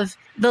have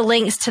the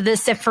links to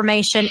this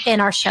information in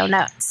our show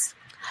notes.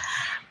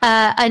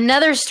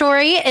 Another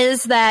story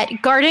is that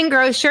Garden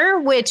Grocer,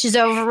 which is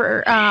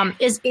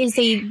is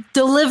a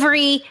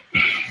delivery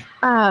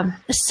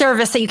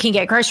service that you can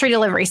get, grocery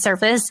delivery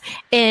service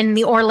in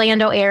the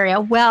Orlando area.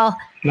 Well,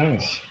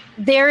 nice.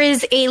 There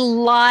is a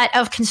lot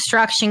of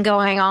construction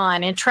going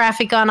on and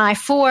traffic on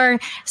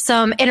I-4,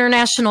 some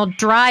international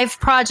drive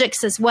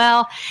projects as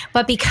well.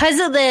 But because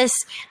of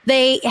this,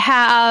 they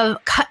have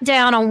cut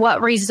down on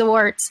what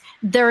resorts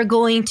they're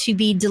going to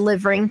be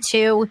delivering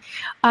to.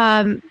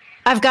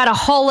 I've got a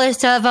whole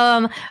list of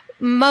them.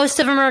 Most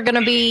of them are going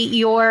to be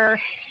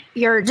your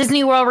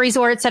Disney World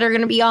resorts that are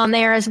going to be on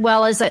there, as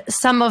well as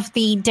some of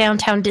the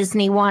downtown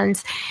Disney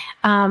ones,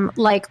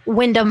 like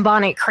Wyndham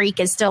Bonnet Creek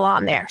is still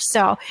on there.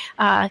 So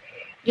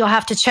you'll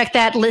have to check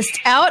that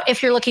list out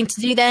if you're looking to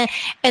do that.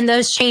 And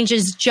those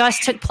changes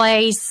just took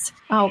place.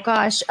 Oh,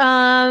 gosh.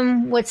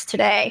 What's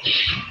today?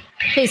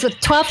 Today's with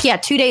 12th. Yeah,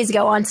 2 days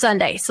ago on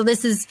Sunday. So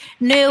this is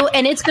new,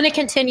 and it's going to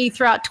continue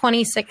throughout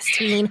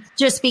 2016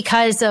 just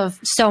because of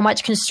so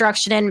much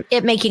construction and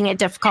it making it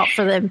difficult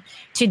for them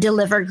to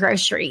deliver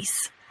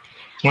groceries.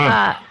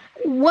 Wow.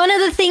 One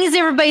of the things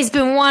everybody's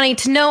been wanting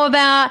to know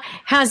about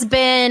has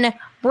been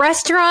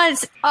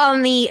restaurants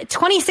on the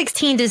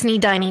 2016 Disney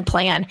dining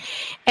plan.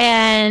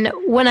 And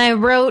when I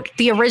wrote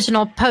the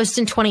original post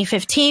in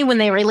 2015, when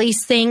they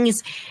released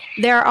things,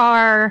 there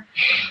are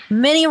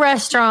many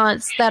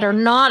restaurants that are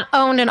not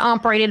owned and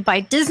operated by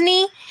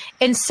Disney.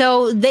 And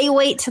so they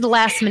wait to the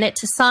last minute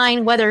to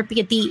sign, whether it be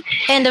at the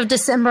end of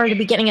December or the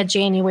beginning of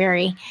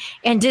January.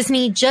 And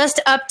Disney just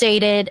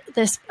updated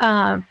this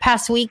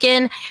past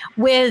weekend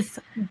with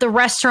the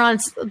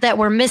restaurants that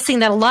were missing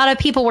that a lot of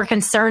people were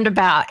concerned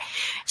about.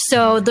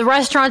 So the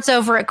restaurants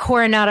over at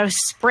Coronado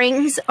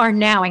Springs are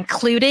now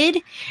included.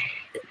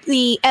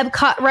 The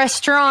Epcot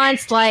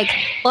restaurants like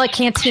La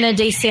Cantina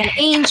de San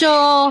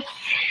Angel,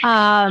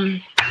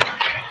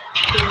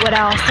 what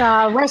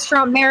else?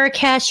 Restaurant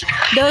Marrakesh.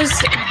 Those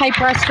type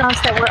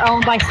restaurants that were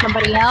owned by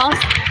somebody else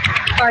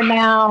are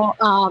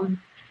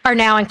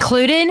now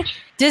included.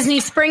 Disney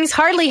Springs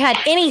hardly had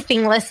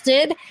anything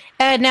listed,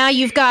 and now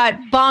you've got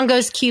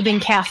Bongo's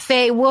Cuban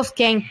Cafe,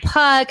 Wolfgang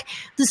Puck,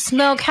 the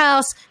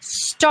Smokehouse,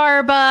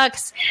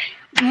 Starbucks,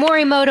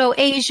 Morimoto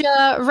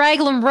Asia,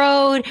 Raglan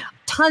Road.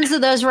 Tons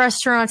of those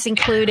restaurants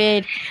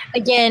included.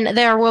 Again,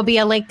 there will be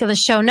a link to the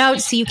show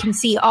notes so you can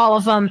see all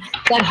of them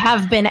that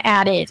have been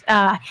added.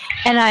 And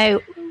I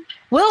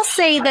will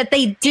say that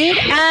they did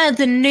add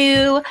the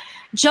new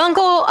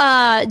Jungle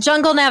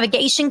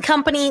Navigation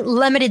Company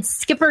Limited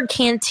Skipper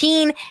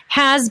Canteen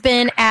has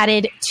been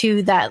added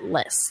to that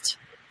list.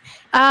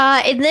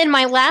 And then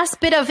my last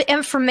bit of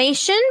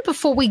information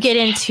before we get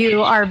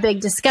into our big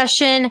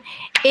discussion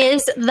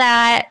is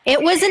that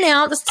it was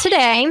announced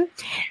today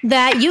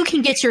that you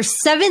can get your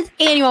 7th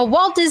annual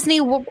Walt Disney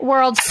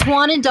World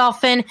Swan and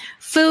Dolphin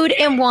Food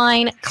and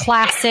Wine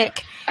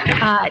Classic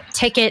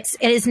tickets.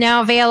 It is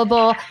now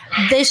available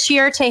this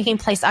year, taking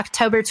place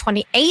October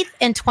 28th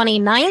and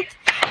 29th.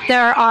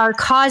 There are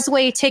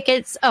Causeway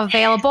tickets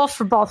available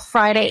for both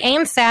Friday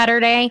and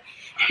Saturday.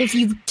 if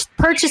you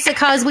purchase a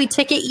Causeway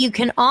ticket, you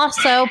can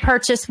also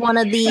purchase one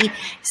of the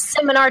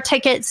seminar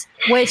tickets,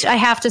 which I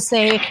have to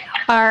say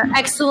are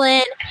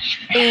excellent.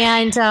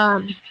 And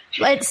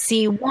let's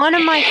see, one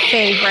of my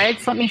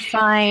favorites, let me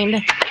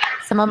find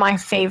some of my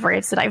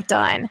favorites that I've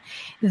done.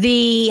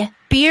 The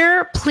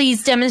Beer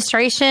Please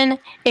demonstration,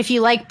 if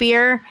you like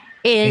beer,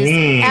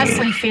 is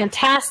absolutely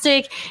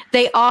fantastic.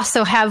 They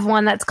also have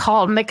one that's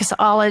called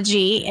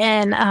Mixology,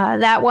 and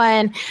that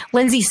one,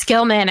 Lindsay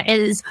Skillman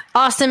is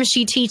awesome.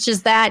 She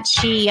teaches that.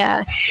 She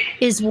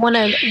is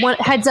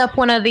heads up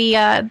one of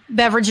the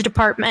beverage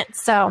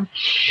departments. So,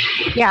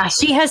 yeah,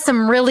 she has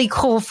some really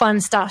cool,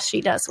 fun stuff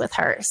she does with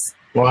hers.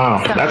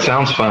 Wow, so, that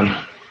sounds fun.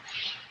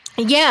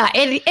 Yeah,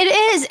 it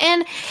is,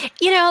 and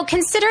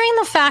considering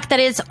the fact that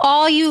it's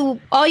all you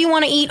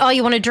want to eat, all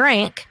you want to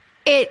drink,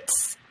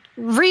 it's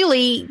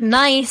really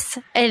nice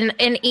and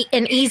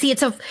easy.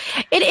 It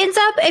ends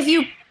up, if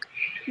you,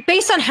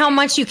 based on how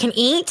much you can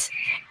eat,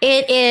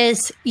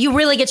 you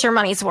really get your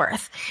money's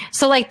worth.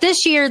 So like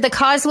this year, the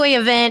Causeway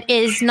event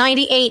is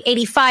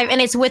 $98.85,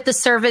 and it's with the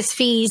service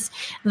fees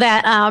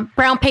that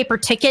Brown Paper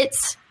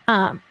Tickets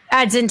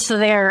adds into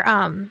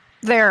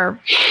their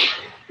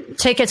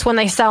tickets when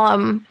they sell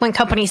them, when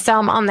companies sell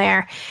them on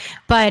there.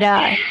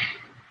 But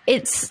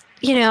it's,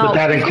 But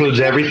that includes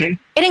everything?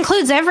 It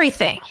includes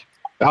everything.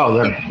 Oh,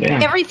 then, yeah.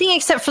 Everything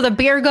except for the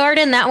beer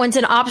garden. That one's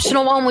an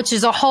optional one, which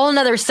is a whole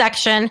nother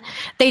section.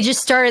 They just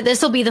started.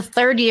 This will be the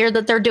third year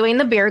that they're doing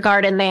the beer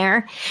garden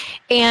there.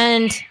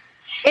 And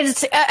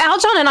it's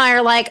Aljon and I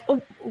are like,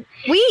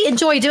 we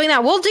enjoy doing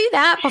that. We'll do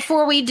that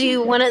before we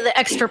do one of the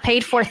extra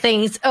paid for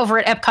things over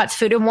at Epcot's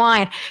Food and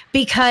Wine,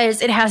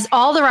 because it has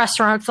all the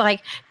restaurants,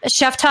 like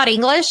Chef Todd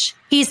English.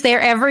 He's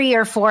there every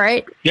year for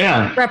it.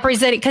 Yeah.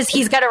 Representing, because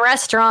he's got a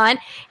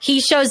restaurant.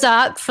 He shows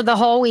up for the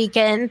whole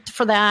weekend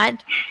for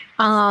that.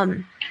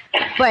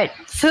 But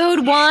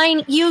food,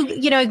 wine, you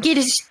get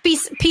a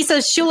piece of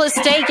Shula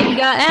steak and you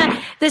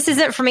go, this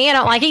isn't for me. I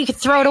don't like it. You could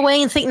throw it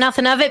away and think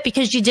nothing of it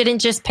because you didn't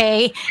just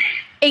pay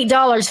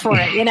 $8 for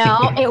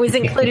it. It was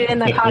included in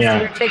the cost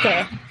of your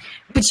ticket.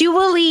 But you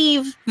will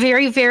leave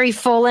very, very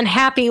full and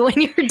happy when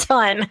you're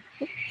done.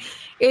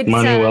 It's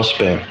money well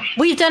spent.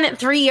 We've done it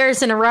 3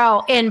 years in a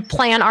row and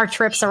plan our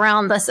trips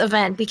around this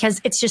event because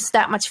it's just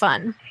that much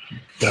fun.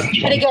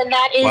 And again,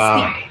 that is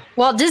the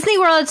Walt Disney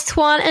World's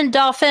Swan and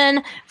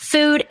Dolphin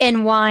Food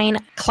and Wine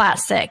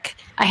Classic.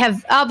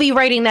 I'll be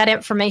writing that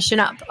information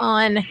up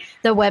on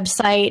the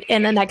website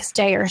in the next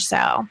day or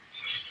so.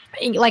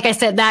 Like I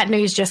said, that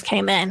news just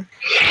came in.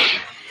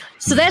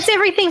 So that's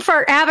everything for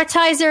our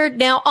appetizer.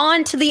 Now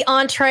on to the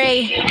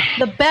entree,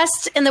 the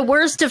best and the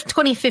worst of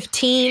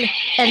 2015,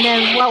 and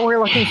then what we're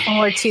looking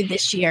forward to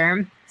this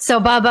year. So,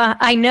 Bubba,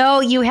 I know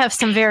you have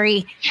some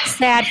very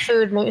sad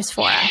food news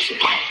for us.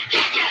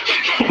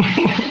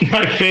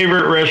 My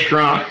favorite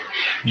restaurant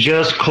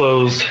just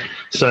closed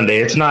Sunday.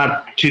 It's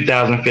not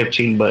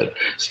 2015, but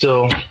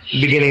still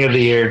beginning of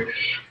the year.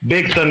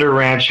 Big Thunder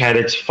Ranch had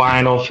its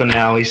final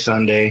finale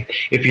Sunday.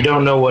 If you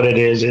don't know what it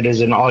is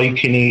an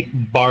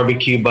all-you-can-eat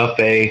barbecue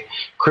buffet.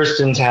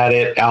 Kristen's had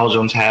it,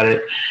 Aljon's had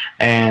it,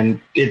 and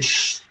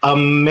it's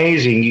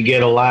amazing. You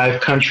get a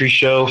live country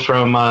show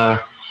from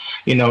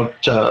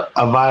to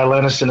a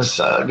violinist and a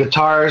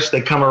guitarist.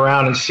 They come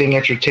around and sing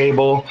at your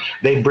table.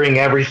 They bring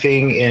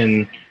everything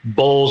in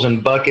bowls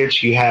and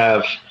buckets. You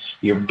have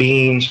your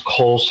beans,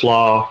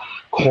 coleslaw,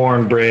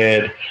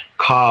 cornbread,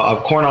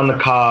 corn on the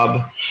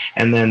cob,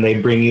 and then they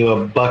bring you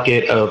a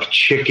bucket of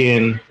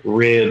chicken,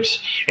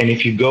 ribs. And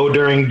if you go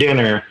during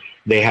dinner,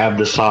 they have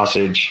the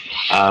sausage.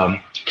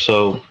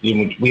 So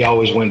we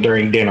always went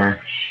during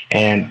dinner,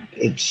 and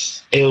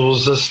it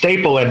was a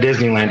staple at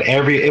Disneyland.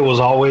 It was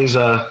always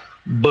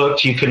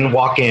booked. You couldn't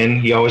walk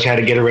in. You always had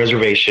to get a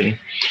reservation.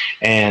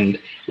 And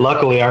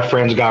luckily our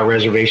friends got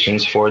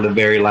reservations for the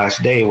very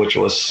last day, which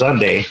was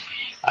Sunday.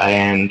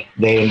 And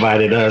they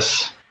invited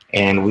us,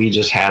 and we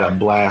just had a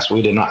blast.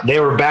 They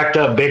were backed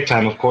up big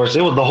time, of course.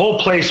 It was the whole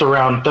place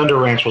around Thunder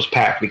Ranch was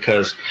packed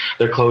because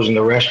they're closing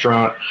the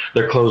restaurant,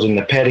 they're closing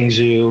the petting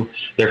zoo,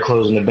 they're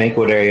closing the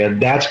banquet area.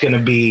 That's going to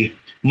be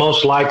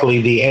most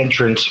likely the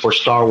entrance for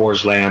Star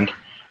Wars Land,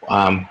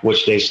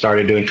 which they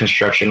started doing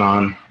construction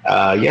on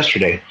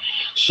yesterday.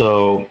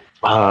 So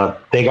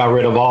they got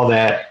rid of all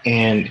that,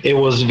 and it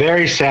was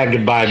very sad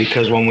goodbye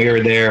because when we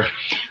were there,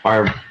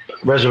 our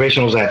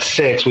reservation was at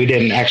 6. We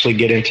didn't actually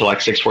get into like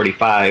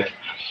 6:45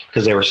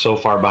 because they were so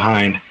far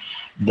behind.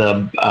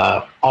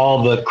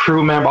 All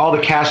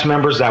the cast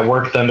members that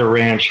work Thunder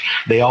Ranch,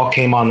 they all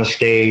came on the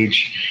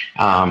stage,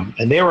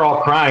 and they were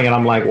all crying. And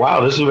I'm like, wow,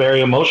 this is very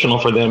emotional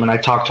for them. And I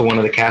talked to one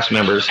of the cast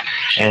members,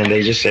 and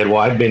they just said, well,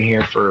 I've been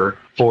here for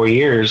 4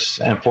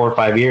 or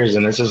 5 years,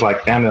 and this is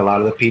like family. A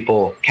lot of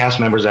the cast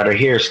members that are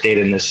here stayed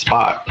in this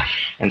spot,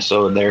 and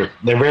so they're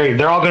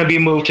all going to be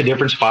moved to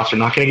different spots. They're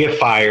not going to get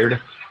fired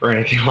or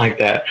anything like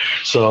that.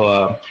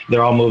 So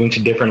they're all moving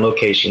to different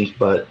locations,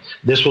 but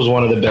this was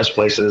one of the best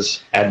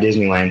places at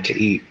Disneyland to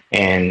eat.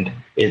 And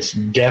it's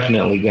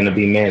definitely going to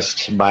be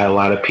missed by a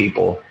lot of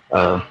people,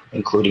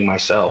 including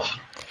myself.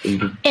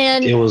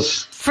 And it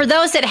was, for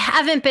those that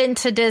haven't been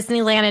to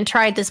Disneyland and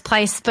tried this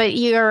place, but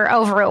you're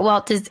over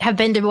at have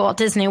been to Walt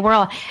Disney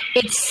World,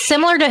 it's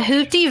similar to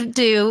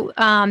Hoop-Dee-Doo,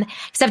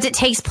 except it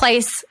takes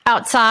place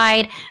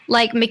outside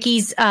like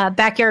Mickey's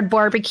Backyard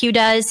Barbecue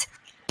does.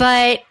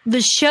 But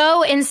the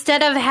show,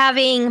 instead of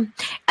having,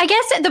 I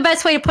guess the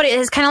best way to put it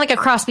is kind of like a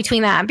cross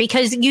between that,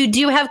 because you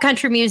do have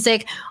country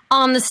music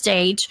on the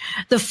stage.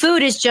 The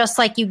food is just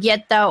like you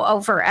get, though,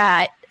 over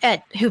at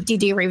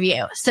Hoop-Dee-Doo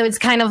Review. So it's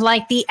kind of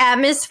like the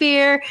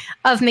atmosphere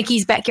of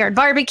Mickey's Backyard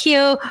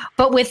Barbecue,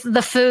 but with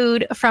the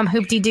food from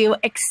Hoop-Dee-Doo,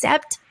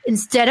 except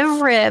instead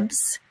of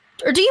ribs,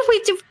 or did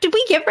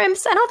we get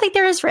ribs? I don't think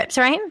there is ribs,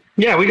 right?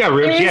 Yeah, we got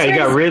ribs. Yeah, you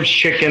got ribs,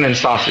 chicken, and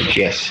sausage,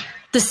 yes.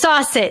 The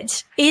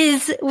sausage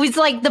was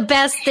like the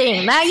best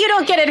thing. That you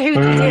don't get at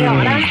Hoop-Dee-Doo.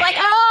 And I was like,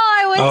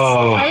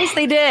 I wish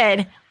they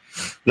did.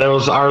 That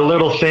was our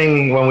little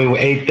thing when we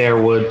ate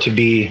there, would to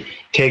be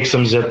take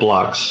some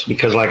Ziplocs,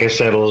 because like I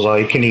said, it was all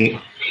you can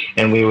eat.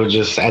 And we would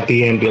just at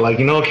the end be like,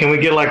 can we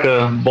get like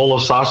a bowl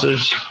of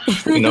sausage?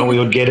 We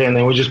would get it and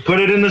then we just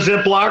put it in the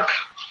Ziploc,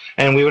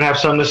 and we would have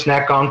something to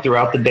snack on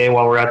throughout the day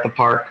while we're at the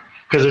park.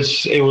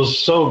 Because it was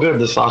so good,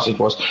 the sausage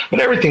was. But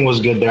everything was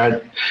good there.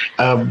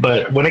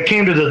 But when it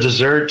came to the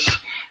desserts,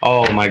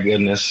 oh my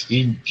goodness.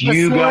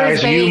 You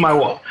guys,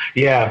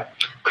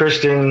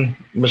 Kristen,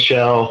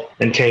 Michelle,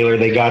 and Taylor,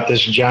 they got this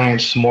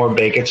giant s'more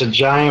bake. It's a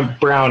giant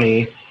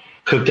brownie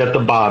cooked at the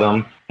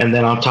bottom. And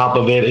then on top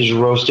of it is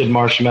roasted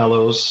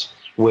marshmallows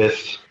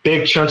with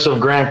big chunks of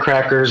graham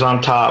crackers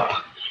on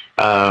top.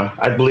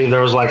 I believe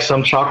there was like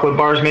some chocolate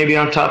bars maybe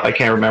on top. I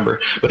can't remember.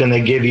 But then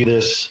they give you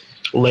this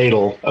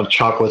ladle of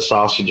chocolate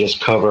sausages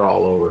cover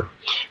all over.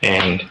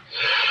 And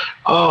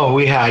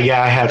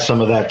I had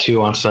some of that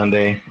too on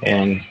Sunday,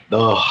 and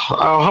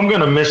I'm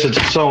gonna miss it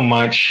so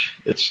much.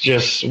 It's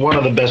just one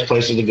of the best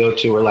places to go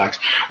to relax.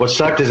 What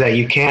sucked is that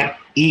you can't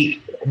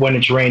eat when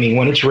it's raining.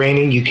 When it's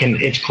raining,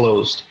 it's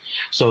closed.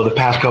 So the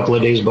past couple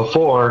of days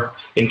before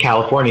in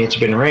California, it's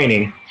been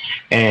raining,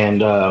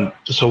 and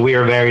so we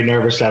were very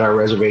nervous that our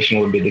reservation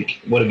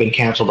would have been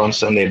canceled on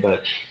Sunday,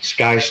 but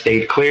skies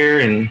stayed clear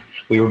and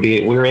we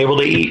were able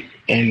to eat,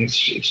 and it's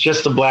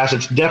just a blast.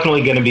 It's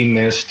definitely going to be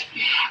missed,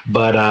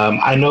 but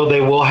I know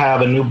they will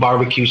have a new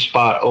barbecue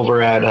spot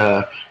over at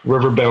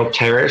Riverboat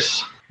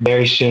Terrace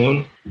very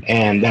soon,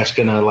 and that's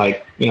going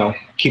to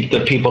keep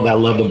the people that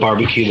love the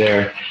barbecue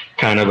there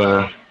kind of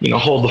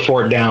hold the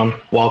fort down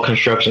while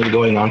construction is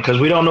going on, because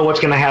we don't know what's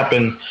going to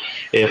happen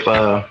if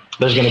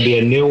there's going to be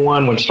a new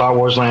one when Star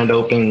Wars Land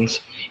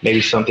opens,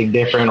 maybe something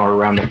different or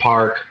around the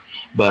park,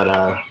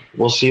 but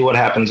we'll see what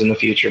happens in the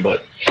future.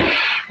 But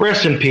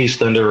rest in peace,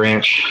 Thunder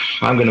Ranch.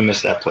 I'm going to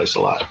miss that place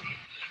a lot.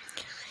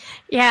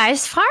 Yeah,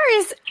 as far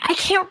as I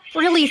can't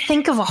really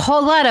think of a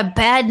whole lot of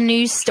bad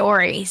news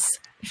stories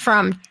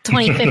from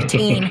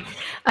 2015.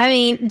 I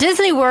mean,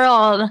 Disney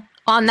World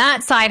on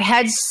that side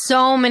had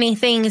so many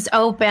things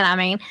open. I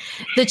mean,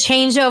 the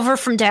changeover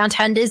from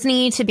Downtown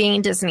Disney to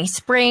being Disney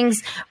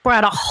Springs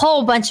brought a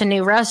whole bunch of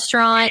new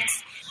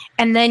restaurants.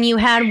 And then you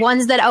had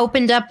ones that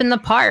opened up in the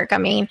park. I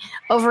mean,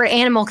 over at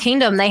Animal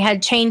Kingdom, they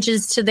had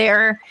changes to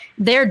their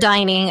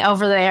dining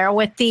over there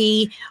with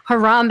the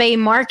Harambe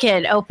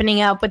Market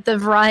opening up with the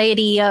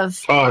variety of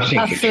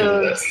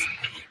foods.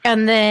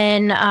 And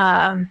then,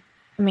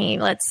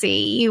 let's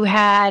see. You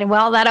had,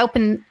 that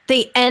opened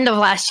the end of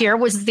last year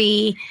was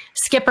the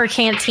Skipper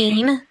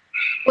Canteen,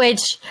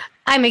 which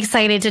I'm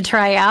excited to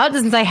try out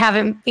since I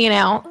haven't,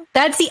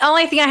 that's the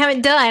only thing I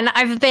haven't done.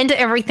 I've been to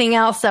everything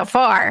else so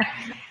far.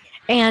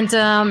 And,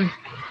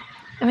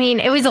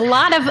 it was a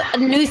lot of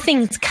new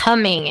things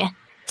coming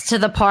to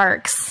the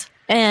parks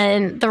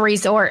and the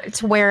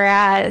resorts,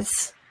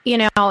 whereas,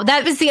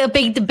 that was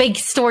the big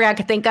story I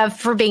could think of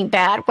for being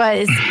bad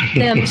was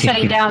them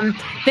shutting down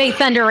Big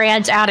Thunder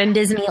Ranch out in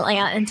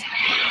Disneyland.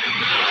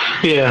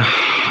 Yeah,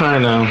 I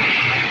know.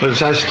 But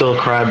I still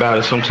cry about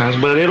it sometimes,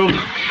 but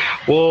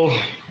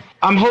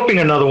I'm hoping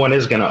another one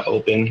is going to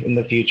open in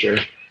the future.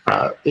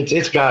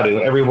 It's got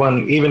to.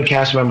 Everyone, even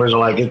cast members are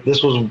like,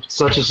 this was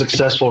such a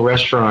successful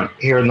restaurant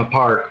here in the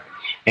park,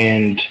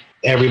 and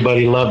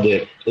everybody loved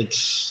it.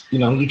 It's,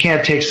 you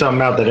can't take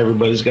something out that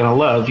everybody's going to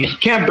love. You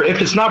can't, if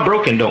it's not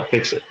broken, don't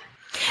fix it.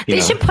 They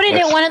should put it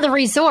at one of the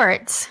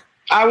resorts.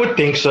 I would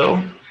think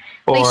so.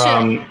 Or,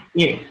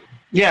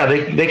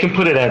 they can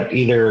put it at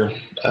either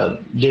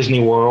Disney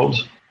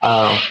World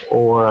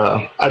or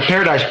at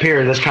Paradise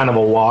Pier. That's kind of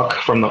a walk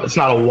from it's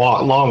not a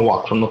long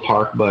walk from the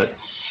park, but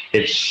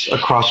it's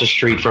across the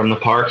street from the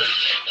park,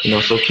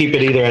 so keep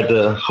it either at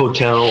the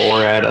hotel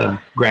or at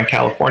Grand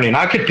Californian.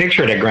 I could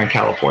picture it at Grand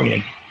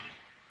Californian.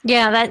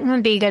 Yeah, that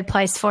would be a good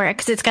place for it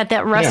because it's got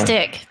that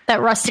rustic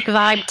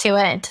vibe to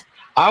it.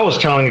 I was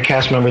telling a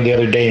cast member the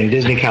other day in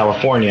Disney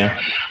California,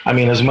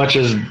 as much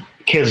as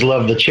kids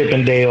love the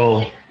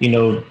Chippendale,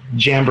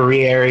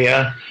 jamboree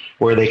area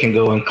where they can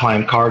go and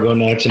climb cargo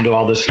nets and do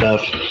all this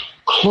stuff,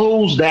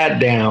 close that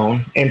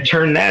down and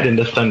turn that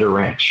into Thunder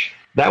Ranch.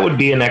 That would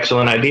be an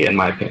excellent idea, in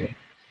my opinion.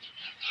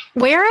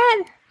 Where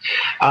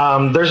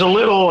at? There's a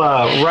little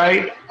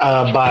right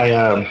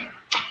by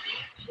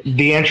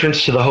the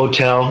entrance to the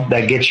hotel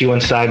that gets you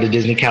inside the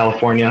Disney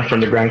California from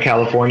the Grand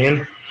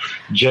Californian.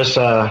 Just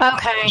to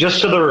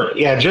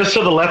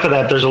the left of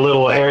that, there's a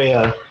little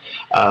area.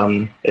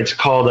 It's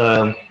called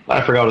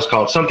I forgot what it's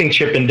called, something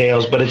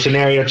Chippendales, but it's an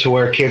area to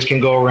where kids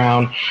can go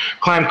around,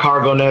 climb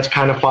cargo nets,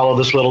 kind of follow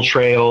this little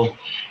trail.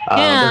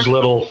 There's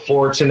little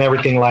forts and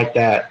everything like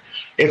that.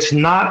 It's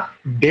not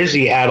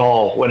busy at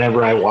all.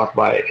 Whenever I walk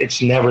by it,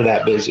 it's never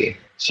that busy.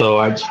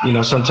 So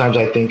sometimes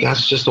I think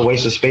that's just a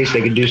waste of space.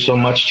 They could do so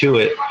much to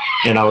it.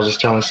 And I was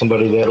just telling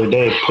somebody the other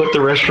day, put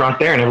the restaurant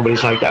there, and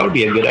everybody's like, that would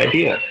be a good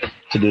idea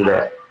to do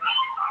that.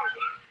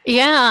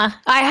 Yeah,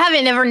 I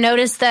haven't ever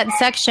noticed that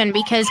section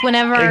because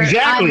whenever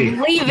I'm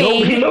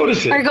leaving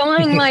or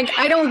going,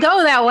 I don't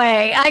go that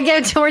way. I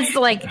go towards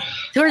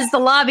the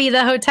lobby of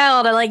the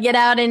hotel to get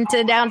out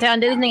into downtown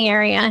Disney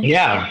area.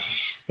 Yeah,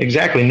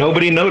 exactly.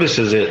 Nobody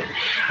notices it,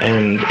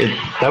 and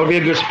that would be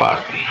a good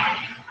spot.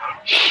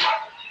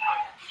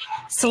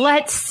 So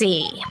let's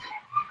see.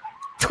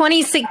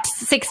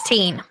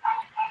 2016.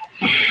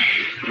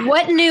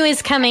 What new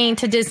is coming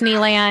to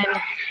Disneyland?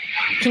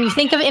 Can you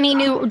think of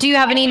do you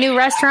have any new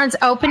restaurants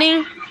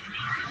opening?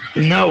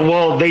 No,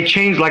 well, they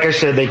changed, like I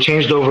said, not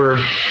changed over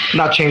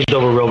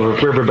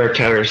River Bear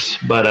Terrace,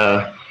 but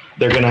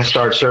they're going to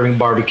start serving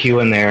barbecue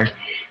in there.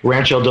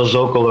 Rancho del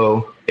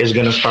Zocalo is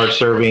going to start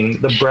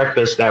serving the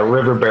breakfast that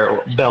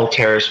River Bell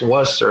Terrace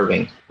was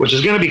serving, which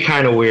is going to be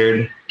kind of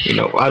weird.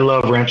 I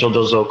love Rancho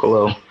del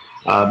Zocalo,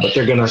 but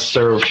they're going to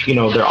serve,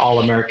 their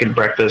all-American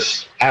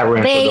breakfast at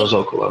Rancho del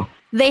Zocalo.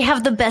 They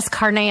have the best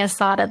carne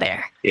asada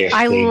there. Yes,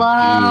 I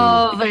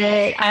love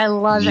it. I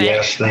love it.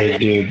 Yes, they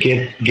do.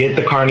 Get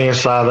the carne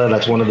asada.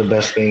 That's one of the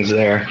best things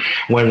there.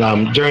 When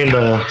during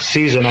the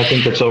season, I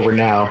think that's over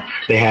now,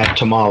 they had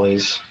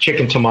tamales,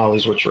 chicken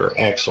tamales, which were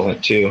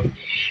excellent too.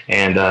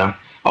 And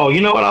you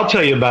know what? I'll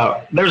tell you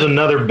about. There's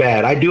another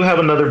bad. I do have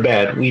another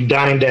bad. We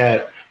dined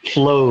at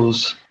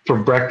Flo's for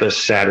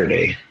breakfast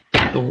Saturday.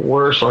 The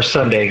worst, or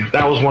Sunday.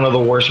 That was one of the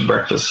worst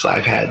breakfasts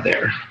I've had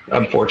there,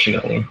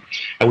 unfortunately.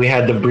 And we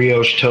had the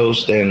brioche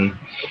toast, and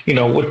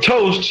with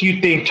toast,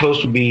 you'd think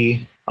toast would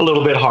be a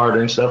little bit harder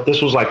and stuff.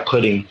 This was like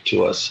pudding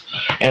to us.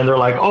 And they're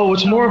like, oh,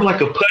 it's more of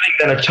like a pudding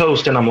than a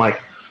toast. And I'm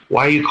like,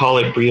 why you call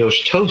it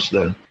brioche toast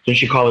then?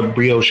 Didn't you call it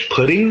brioche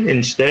pudding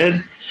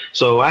instead?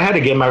 So I had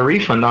to get my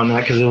refund on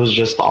that because it was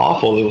just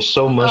awful. It was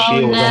so mushy.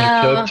 It was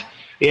undercooked.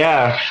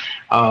 Yeah.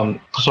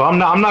 So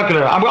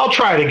I'll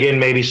try it again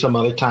maybe some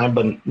other time,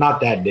 but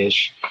not that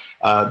dish.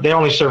 They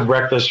only serve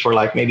breakfast for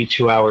maybe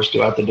 2 hours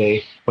throughout the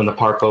day when the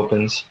park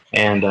opens.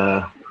 And,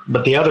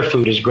 but the other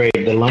food is great.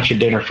 The lunch and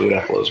dinner food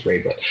at Flo's is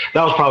great, but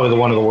that was probably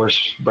one of the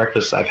worst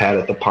breakfasts I've had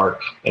at the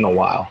park in a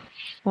while.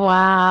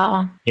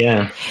 Wow.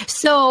 Yeah.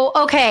 So,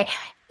 okay.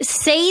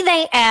 Say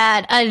they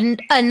add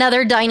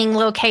another dining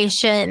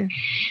location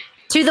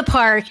to the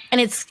park and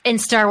it's in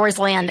Star Wars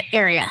Land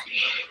area.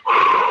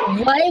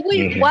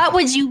 What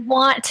would you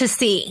want to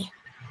see?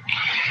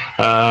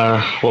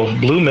 Well,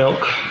 blue milk.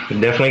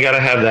 Definitely got to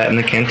have that in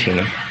the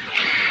cantina.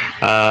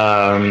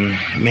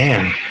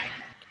 Man,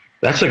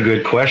 that's a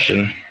good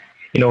question.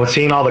 With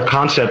seeing all the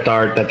concept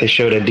art that they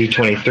showed at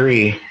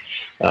D23,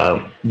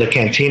 the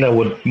cantina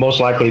would most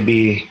likely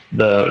be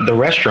the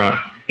restaurant,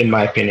 in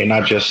my opinion,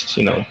 not just,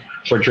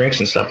 for drinks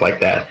and stuff like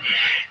that.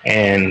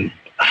 And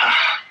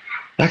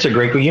that's a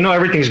great,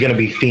 everything's going to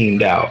be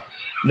themed out.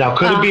 Now,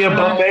 could it be a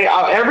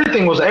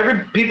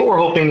buffet? People were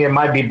hoping it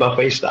might be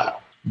buffet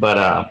style,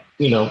 but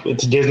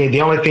it's Disney.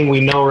 The only thing we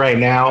know right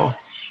now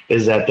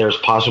is that there's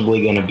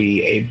possibly going to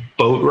be a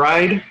boat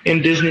ride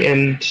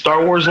in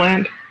Star Wars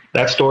Land.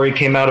 That story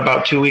came out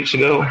about 2 weeks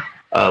ago,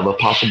 of a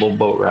possible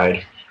boat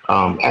ride.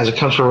 As it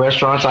comes for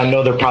restaurants, I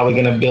know they're probably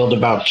going to build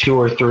about 2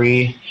 or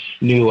 3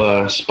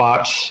 new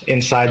spots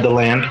inside the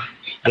land.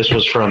 This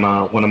was from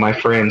one of my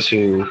friends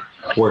who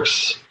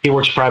works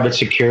private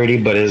security,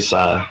 but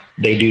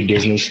they do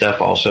Disney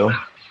stuff also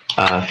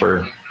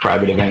for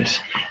private events.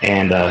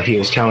 And he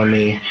was telling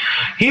me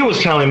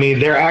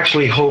they're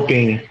actually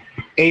hoping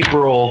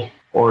April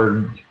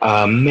or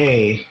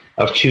May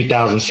of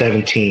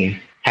 2017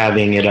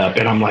 having it up.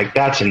 And I'm like,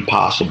 that's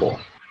impossible.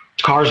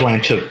 Cars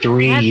Land took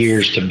 3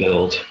 years to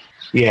build.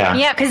 Yeah.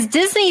 Yeah, because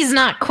Disney's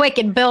not quick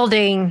at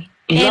building.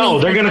 No,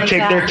 they're going to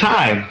take their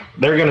time.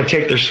 They're going to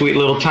take their sweet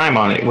little time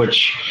on it,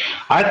 which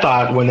I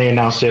thought when they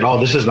announced it,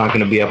 this is not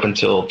going to be up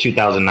until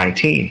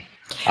 2019.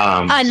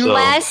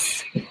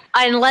 Unless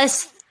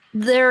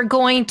they're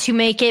going to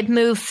make it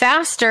move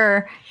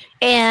faster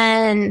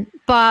and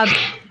Bob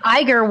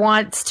Iger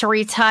wants to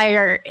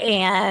retire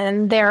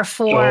and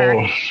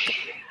therefore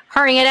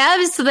hurrying it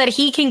up so that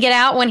he can get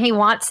out when he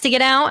wants to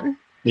get out.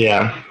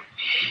 Yeah.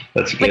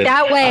 That's good. But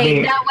that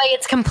way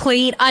it's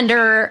complete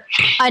under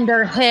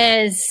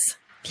his,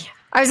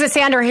 I was going to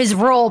say under his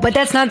role, but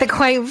that's not the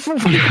quite his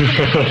supervision.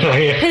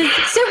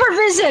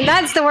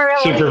 That's the word.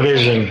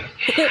 Supervision.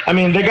 I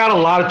mean, they got a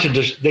lot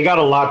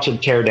to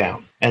tear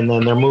down, and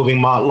then they're moving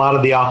a lot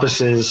of the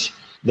offices.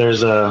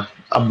 There's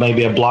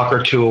maybe a block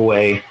or two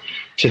away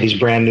to these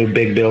brand new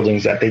big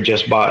buildings that they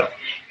just bought,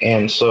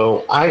 and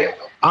so I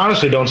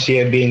honestly don't see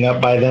it being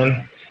up by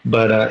then.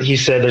 But he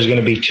said there's going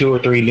to be 2 or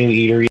 3 new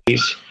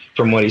eateries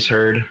from what he's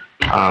heard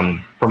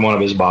from one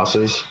of his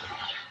bosses.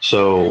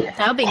 So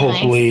that'll be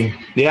hopefully,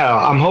 nice. Yeah,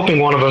 I'm hoping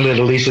one of them at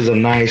least is a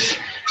nice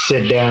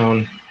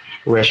sit-down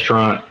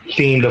restaurant,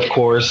 themed, of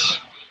course,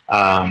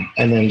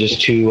 and then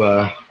just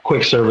 2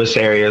 quick service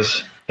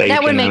areas that you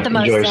would can make the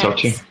most enjoy yourself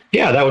sense. to.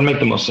 Yeah, that would make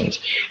the most sense.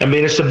 I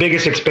mean, it's the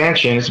biggest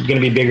expansion. It's going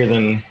to be bigger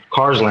than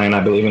Cars Land, I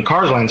believe. And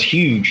Cars Land's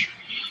huge.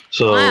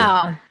 So,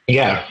 Wow.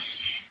 Yeah,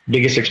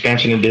 biggest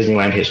expansion in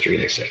Disneyland history,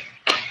 they say.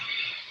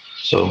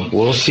 So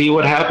we'll see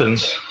what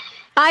happens.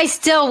 I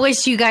still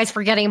wish you guys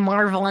were getting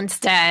Marvel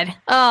instead.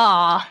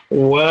 Oh.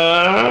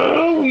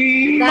 Well,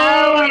 we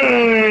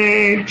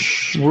might.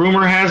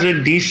 Rumor has it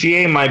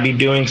DCA might be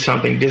doing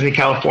something. Disney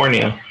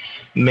California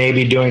may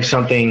be doing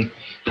something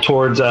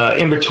towards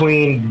in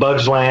between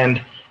Bugs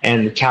Land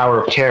and the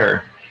Tower of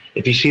Terror.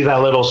 If you see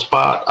that little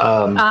spot,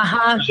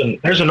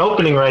 there's an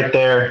opening right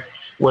there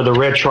where the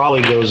red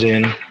trolley goes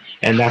in,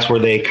 and that's where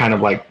they kind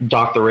of like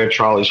dock the red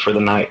trolleys for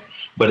the night.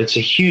 But it's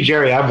a huge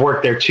area. I've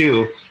worked there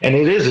too, and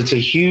it's a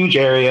huge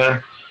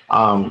area.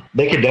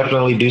 They could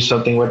definitely do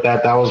something with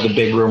that. That was the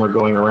big rumor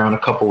going around a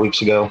couple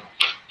weeks ago,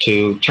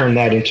 to turn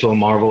that into a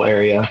Marvel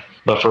area.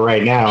 But for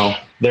right now,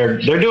 they're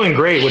doing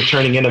great with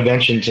turning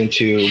Interventions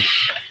into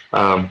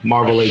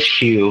Marvel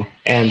HQ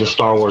and the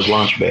Star Wars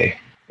launch bay.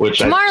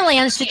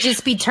 Tomorrowland should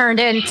just be turned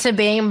into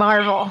being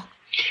Marvel.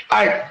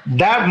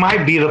 That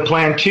might be the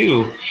plan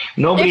too.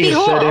 Nobody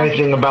has said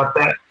anything about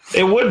that.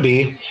 It would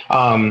be.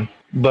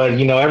 But,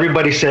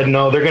 everybody said,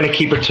 no, they're going to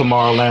keep it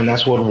Tomorrowland.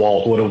 That's what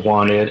Walt would have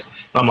wanted.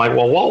 I'm like,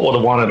 well, Walt would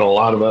have wanted a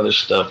lot of other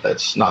stuff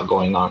that's not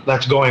going on.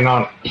 That's going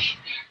on,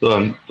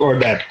 or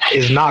that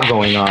is not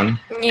going on.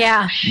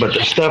 Yeah. But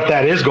the stuff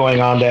that is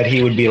going on that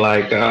he would be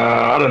like,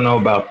 I don't know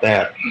about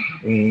that.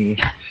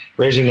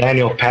 Raising the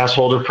annual pass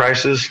holder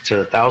prices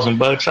to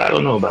 $1,000, I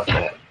don't know about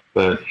that.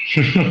 But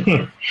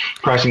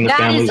pricing the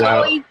families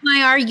out. That is always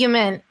my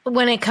argument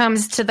when it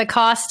comes to the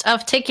cost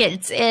of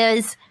tickets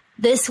is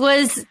this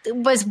was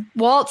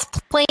Walt's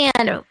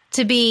plan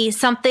to be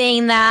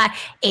something that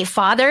a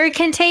father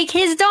can take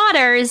his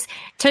daughters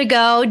to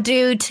go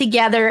do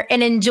together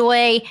and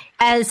enjoy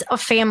as a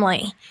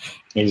family.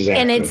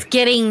 Exactly. And it's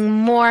getting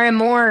more and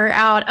more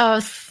out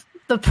of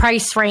the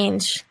price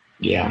range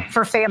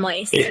for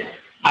families.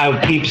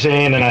 I keep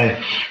saying,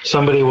 and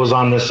somebody was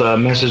on this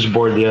message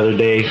board the other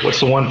day, what's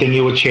the one thing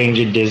you would change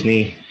at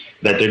Disney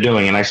that they're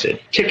doing? And I said,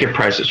 ticket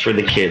prices for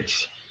the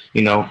kids.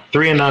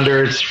 3 and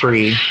under, it's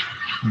free.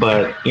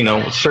 But,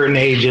 certain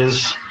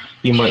ages,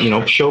 you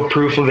might, show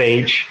proof of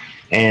age,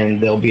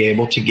 and they'll be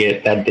able to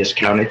get that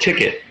discounted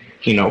ticket.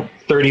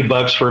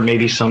 $30 for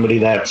maybe somebody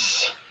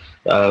that's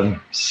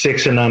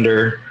 6 and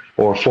under,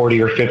 or $40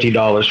 or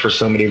 $50 for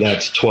somebody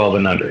that's 12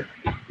 and under.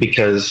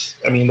 Because,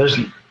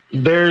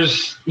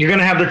 you're going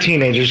to have the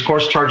teenagers, of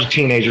course, charge the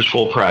teenagers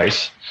full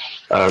price.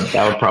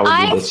 That would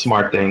probably be the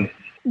smart thing.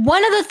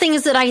 One of the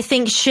things that I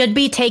think should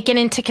be taken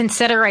into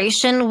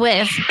consideration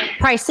with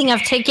pricing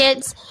of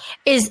tickets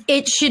is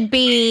it should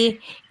be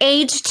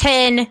age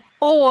 10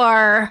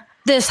 or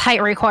this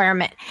height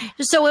requirement.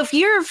 So if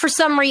you're, for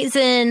some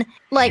reason,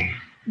 like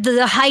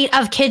the height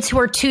of kids who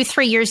are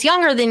 2-3 years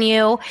younger than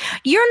you,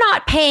 you're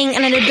not paying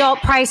an adult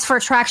price for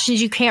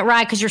attractions you can't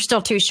ride because you're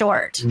still too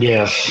short.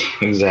 Yes,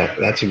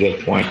 exactly. That's a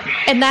good point.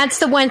 And that's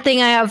the one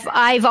thing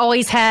I've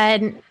always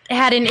had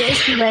an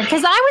issue with,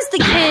 because I was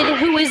the kid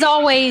who was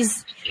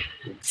always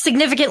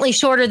significantly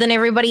shorter than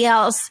everybody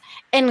else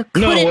and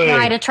couldn't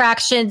ride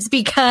attractions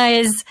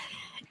because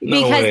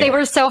they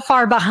were so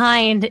far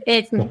behind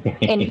it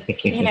in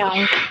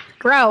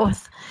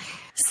growth.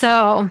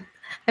 So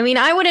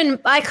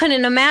I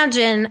couldn't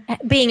imagine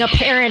being a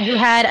parent who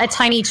had a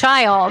tiny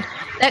child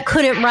that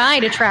couldn't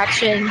ride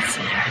attractions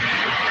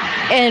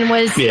and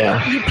was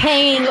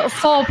paying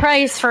full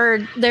price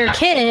for their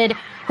kid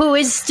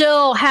who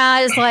still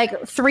has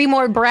like 3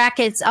 more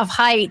brackets of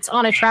heights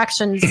on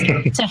attractions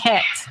to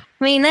hit.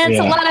 That's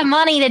a lot of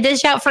money to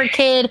dish out for a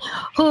kid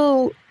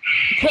who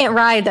can't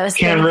ride those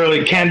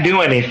things. Can't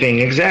do anything.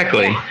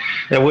 Exactly.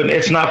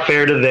 It's not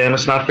fair to them.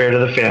 It's not fair to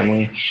the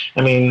family.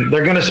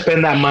 They're going to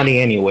spend that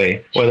money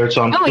anyway, whether it's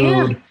on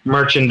food,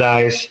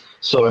 merchandise.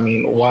 So,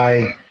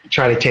 why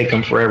try to take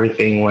them for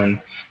everything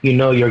when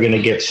you're going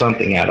to get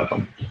something out of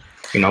them?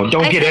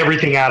 Don't get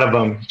everything out of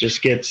them.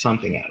 Just get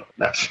something out of them.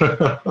 That's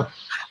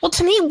well,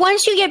 to me,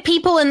 once you get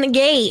people in the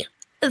gate,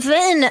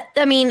 then,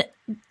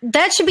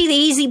 that should be the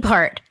easy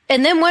part.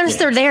 And then once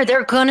they're there,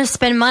 they're going to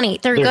spend money.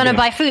 They're going to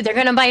buy food. They're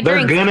going to buy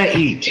drinks. They're going to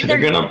eat. They're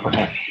going to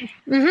buy.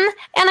 Mm-hmm.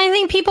 And I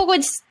think people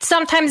would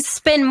sometimes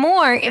spend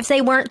more if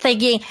they weren't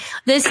thinking,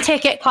 this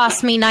ticket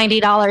cost me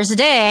 $90 a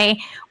day.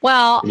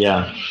 Well,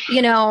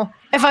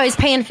 if I was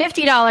paying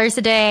 $50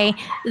 a day,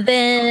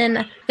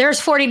 then there's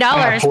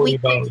 $40 we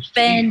could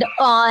spend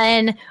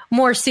on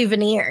more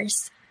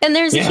souvenirs. And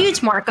there's a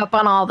huge markup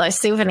on all those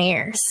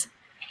souvenirs.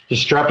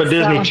 Just strap a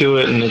Disney to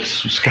it and it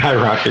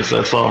skyrockets.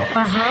 That's all.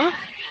 Uh-huh.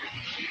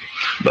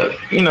 But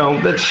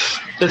it's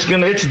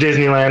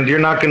Disneyland.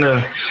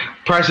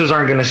 Prices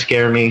aren't gonna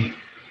scare me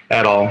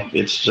at all.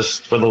 It's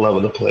just for the love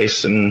of the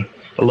place, and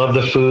I love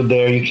the food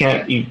there. You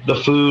can't eat the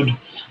food.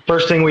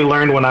 First thing we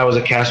learned when I was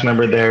a cast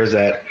member there is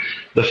that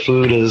the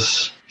food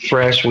is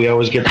fresh. We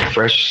always get the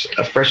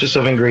freshest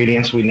of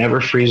ingredients. We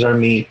never freeze our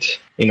meat.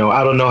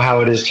 I don't know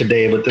how it is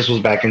today, but this was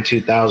back in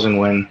 2000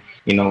 when,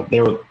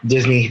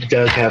 Disney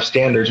does have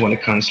standards when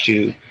it comes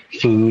to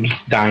food,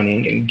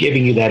 dining, and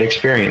giving you that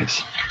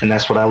experience. And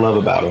that's what I love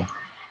about them.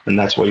 And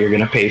that's what you're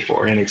going to pay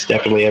for. And it's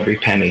definitely every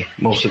penny.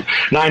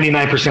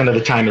 99% of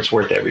the time, it's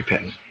worth every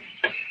penny.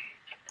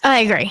 I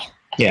agree.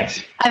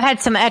 Yes. I've had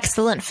some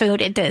excellent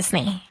food at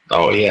Disney.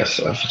 Oh, yes.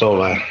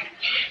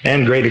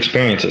 And great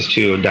experiences,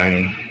 too, of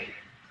dining.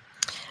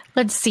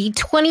 Let's see,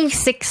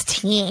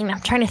 2016.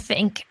 I'm trying to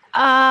think.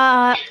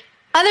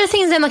 Other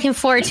things I'm looking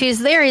forward to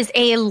is there is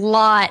a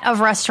lot of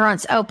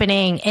restaurants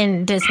opening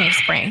in Disney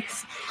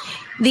Springs.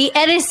 The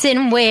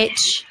Edison,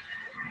 which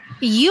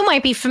you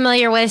might be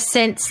familiar with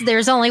since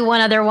there's only one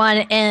other one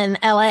in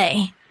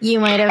LA. You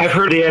might have. I've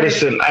heard the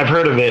Edison. I've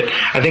heard of it.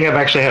 I think I've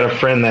actually had a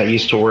friend that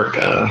used to work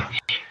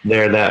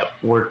there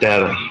that worked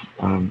at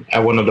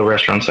one of the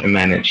restaurants I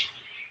managed.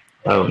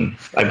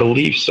 I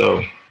believe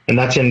so. And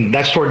that's in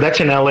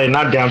LA,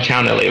 not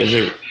downtown LA. Is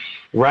it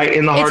right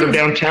in the heart of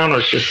downtown, or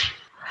it's just?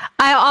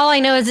 All I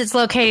know is it's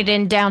located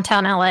in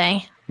downtown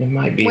LA. It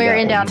might be. Where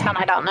in downtown,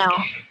 I don't know.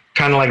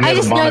 Kind of like I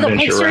just know the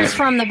pictures right?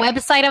 from the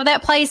website of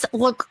that place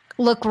look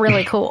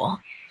really cool.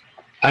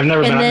 I've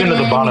never been. I've been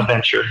to the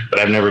Bonaventure, but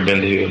I've never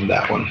been to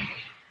that one.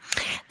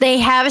 They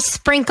have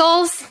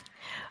Sprinkles,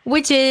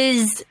 which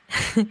is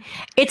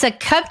it's a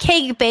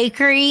cupcake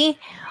bakery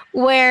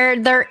where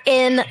they're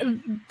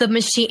in the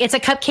machine. It's a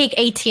cupcake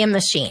ATM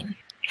machine.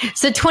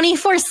 So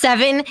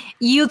 24/7,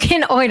 you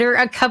can order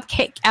a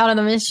cupcake out of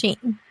the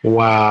machine.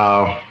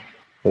 Wow.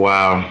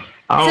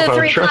 I don't know if I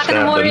would trust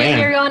that, but man.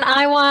 You're going,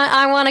 I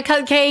want a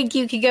cupcake.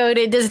 You could go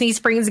to Disney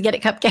Springs and get a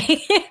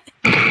cupcake.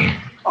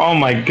 Oh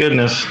my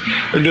goodness.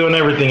 They're doing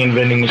everything in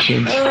vending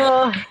machines.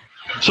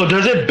 So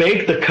does it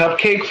bake the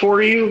cupcake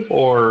for you,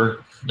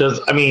 or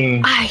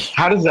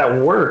how does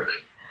that work?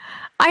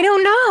 I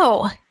don't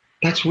know.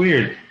 That's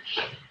weird.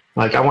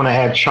 Like, I want to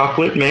add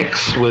chocolate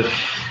mix with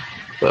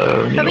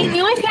the only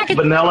thing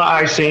vanilla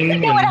icing.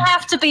 It would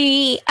have to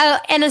be,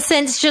 in a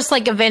sense, just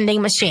like a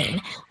vending machine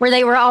where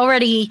they were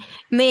already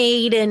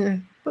made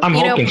and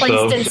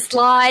placed in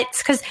slots.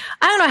 Because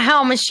I don't know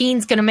how a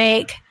machine's going to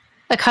make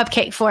a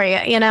cupcake for you,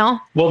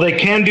 Well, they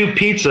can do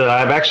pizza.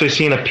 I've actually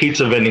seen a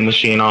pizza vending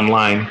machine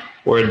online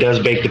where it does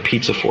bake the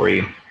pizza for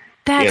you.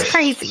 That's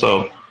crazy.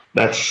 So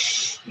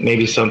that's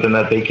maybe something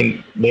that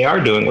they are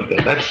doing with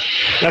it.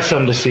 That's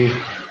something to see.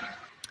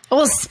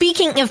 Well,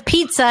 speaking of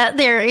pizza,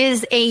 there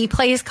is a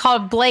place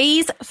called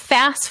Blaze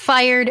Fast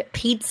Fired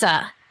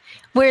Pizza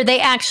where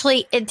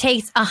it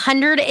takes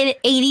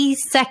 180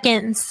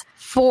 seconds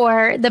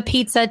for the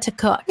pizza to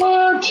cook.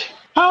 What?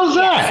 How's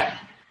that?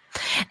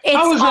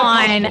 It's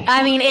on.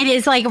 I mean, it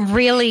is like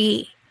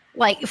really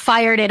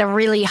fired at a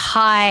really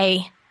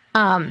high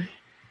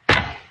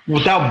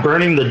without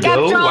burning the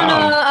dough.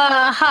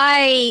 Wow.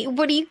 High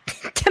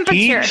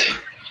temperature? Heat?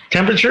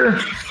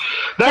 Temperature?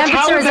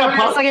 Temperature is what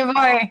I was looking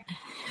for.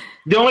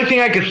 The only thing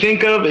I could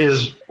think of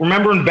is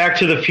remembering Back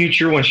to the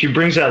Future when she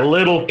brings that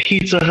little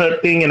Pizza Hut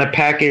thing in a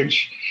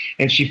package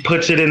and she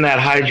puts it in that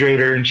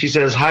hydrator and she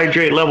says,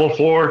 hydrate level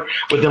 4.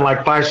 Within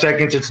 5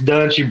 seconds, it's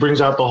done. She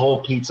brings out the whole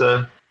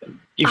pizza.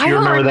 If you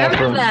remember that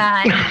from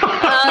that.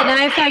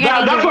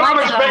 That's what I'm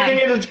expecting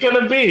it's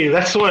going to be.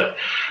 That's what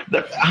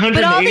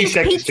 180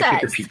 seconds to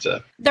cook your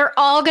pizza. They're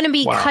all going to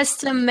be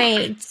custom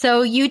made.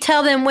 So you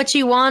tell them what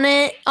you want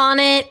on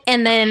it,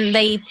 and then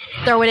they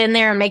throw it in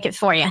there and make it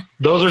for you.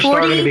 Those are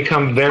starting to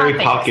become very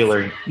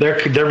popular.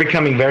 They're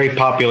becoming very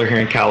popular here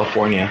in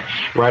California.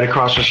 Right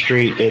across the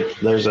street,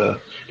 there's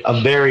a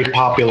very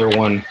popular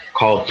one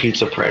called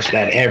Pizza Press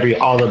that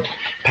all the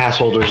pass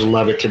holders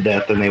love it to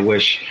death, and they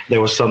wish there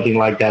was something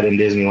like that in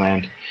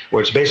Disneyland,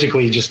 where it's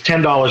basically just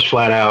 $10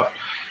 flat out,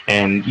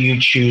 and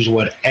you choose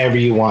whatever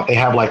you want. They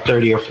have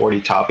 30 or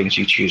 40 toppings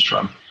you choose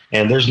from,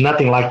 and there's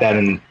nothing like that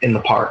in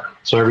the park.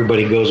 So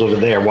everybody goes over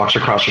there, walks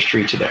across the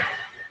street to there.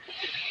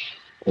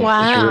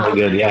 Wow, it's really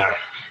good, yeah.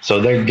 So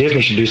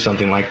Disney should do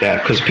something like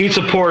that, because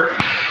Pizza Port,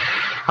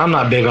 I'm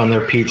not big on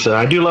their pizza.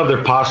 I do love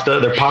their pasta.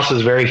 Their pasta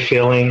is very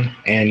filling,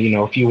 and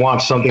if you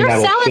want something that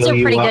will fill you up. Their salads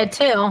are pretty good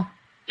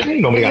too.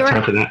 Nobody got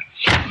time for that.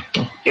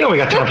 We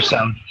got time for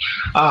salad.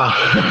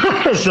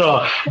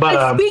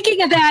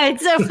 Speaking of that,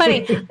 it's so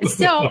funny.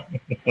 So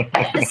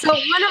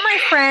one of my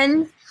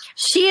friends,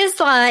 she is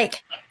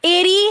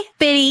itty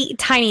bitty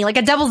tiny, like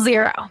a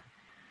 00.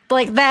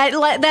 Like that, her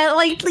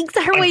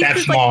waist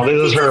is small.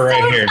 This is her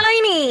right here.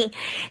 Tiny.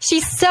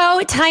 She's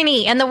so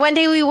tiny. And the one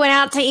day we went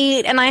out to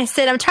eat, and I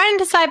said, I'm trying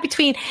to decide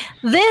between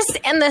this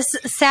and this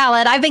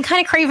salad. I've been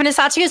kind of craving a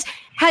salad. She goes,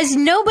 has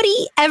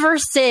nobody ever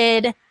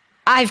said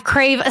I've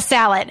craved a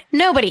salad?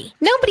 Nobody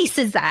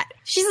says that.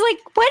 She's like,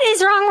 what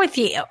is wrong with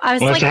you? I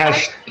was unless it has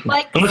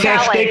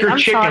steak or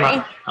chicken on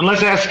it.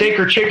 Unless it has steak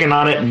or chicken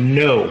on it,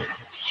 no.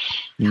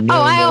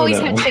 I always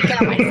have chicken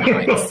on my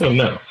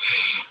salads.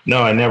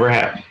 No, I never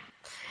have.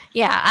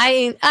 Yeah,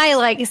 I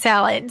like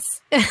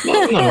salads.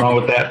 Nothing wrong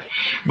with that.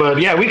 But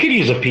yeah, we could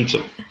use a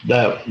pizza.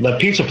 The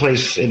pizza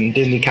place in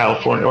Disney,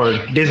 California, or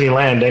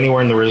Disneyland,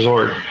 anywhere in the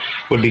resort,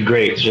 would be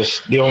great. It's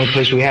just the only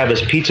place we have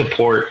is Pizza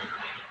Port,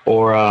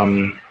 or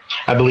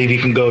I believe you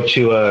can go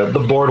to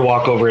the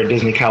boardwalk over at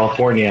Disney,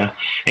 California,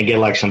 and get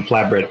like some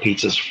flatbread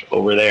pizzas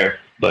over there.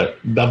 But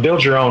the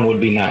build your own would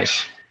be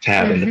nice to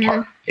have in the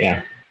park.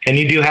 Yeah. And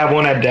you do have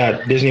one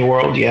at Disney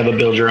World? You have a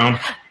build your own?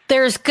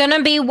 There's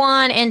gonna be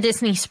one in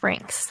Disney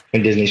Springs.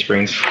 In Disney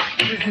Springs.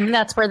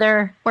 That's where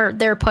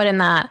they're putting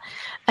that.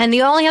 And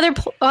the only other,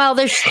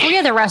 there's 3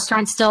 other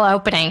restaurants still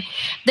opening.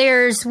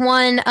 There's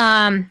one,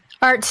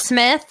 Art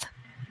Smith.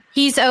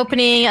 He's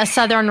opening a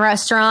Southern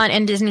restaurant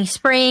in Disney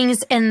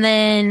Springs, and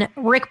then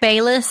Rick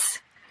Bayless.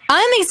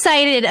 I'm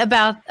excited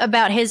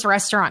about his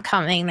restaurant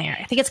coming there.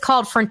 I think it's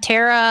called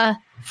Frontera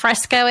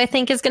Fresco, I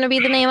think is going to be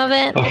the name of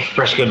it. Oh,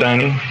 Fresco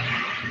Dining.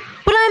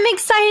 But I'm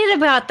excited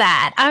about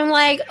that. I'm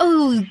like,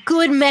 oh,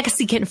 good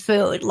Mexican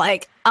food.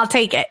 Like, I'll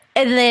take it.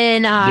 And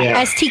then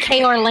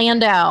STK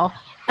Orlando.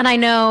 And I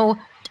know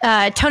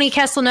Tony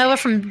Casanova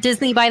from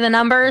Disney by the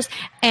Numbers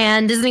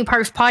and Disney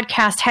Parks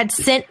Podcast had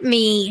sent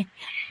me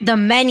the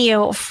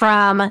menu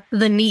from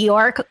the New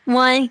York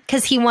one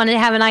because he wanted to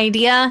have an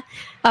idea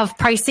of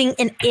pricing,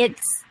 and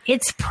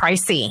it's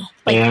pricey,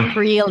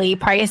 really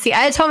pricey.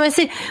 I told him, I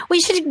said,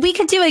 we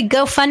could do a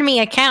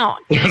GoFundMe account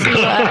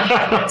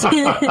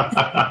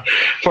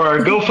for our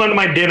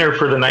GoFund dinner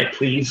for the night,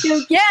 please.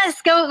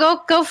 Yes,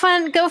 go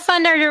fund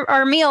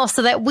our meal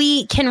so that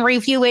we can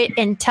review it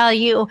and tell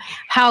you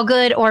how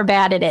good or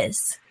bad it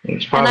is.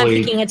 And I'm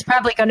thinking it's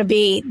probably going to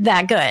be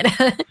that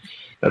good.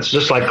 That's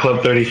just like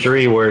Club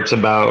 33, where it's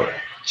about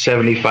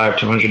 $75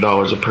 to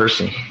 $100 a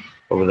person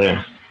over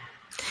there.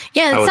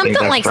 Yeah, it's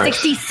something like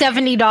 $60,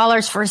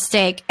 $70 for a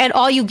steak, and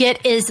all you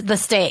get is the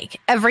steak.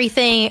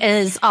 Everything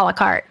is a la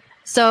carte.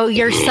 So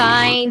your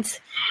sides,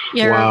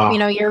 your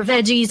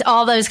veggies,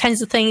 all those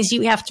kinds of things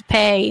you have to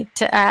pay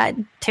to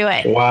add to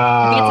it.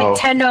 Wow.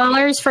 It's like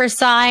 $10 for a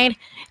side.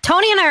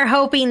 Tony and I are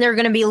hoping they're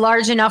going to be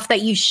large enough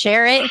that you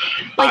share it.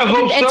 I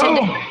hope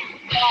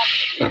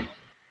so.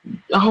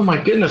 Oh my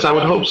goodness, I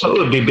would hope so. It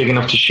would be big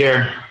enough to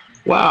share.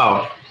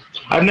 Wow.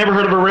 I've never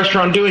heard of a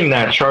restaurant doing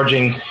that,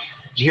 charging.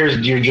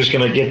 You're just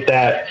going to get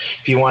that.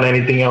 If you want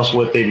anything else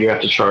with it, you have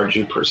to charge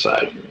you per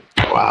side.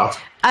 Wow.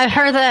 I've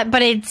heard that,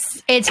 but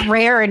it's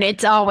rare, and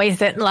it's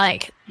always at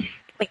like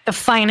the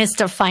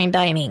finest of fine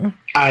dining.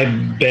 I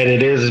bet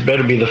it is. It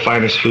better be the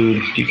finest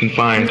food you can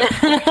find.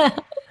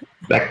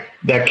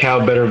 That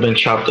cow better have been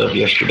chopped up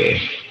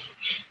yesterday.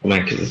 I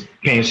mean, because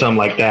paying something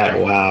like that,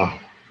 wow.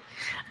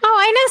 Oh,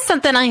 I know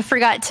something I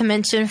forgot to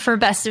mention for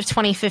Best of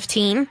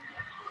 2015.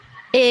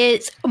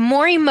 It's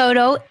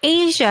Morimoto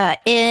Asia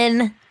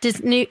in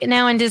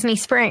Disney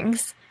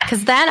Springs,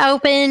 because that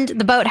opened,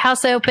 the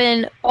Boathouse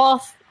opened,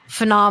 all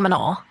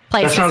phenomenal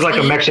places. That sounds like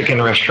a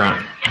Mexican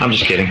restaurant. I'm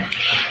just kidding.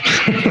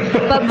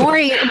 But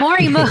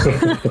Morimoto's,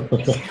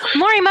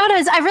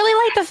 I really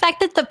like the fact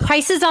that the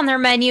prices on their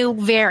menu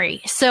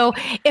vary. So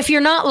if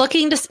you're not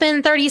looking to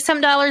spend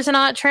 $30-some an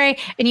entree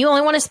and you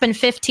only want to spend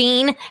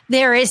 $15,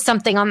 there is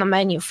something on the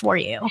menu for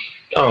you.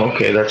 Oh,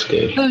 okay, that's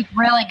good. Food's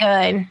really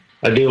good.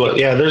 I do.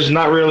 Yeah, there's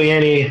not really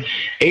any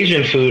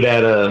Asian food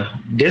at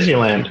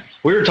Disneyland.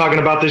 We were talking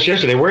about this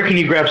yesterday. Where can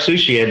you grab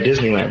sushi at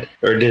Disneyland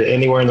or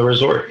anywhere in the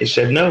resort? They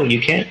said, no,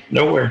 you can't.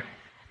 Nowhere.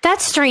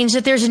 That's strange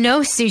that there's no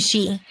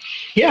sushi.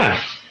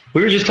 Yeah,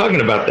 we were just talking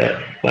about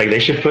that. Like, they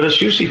should put a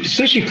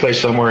sushi place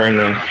somewhere in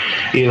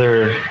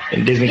either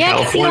in Disney,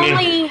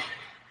 California.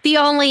 The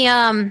only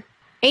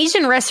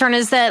Asian restaurant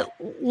is that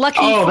Lucky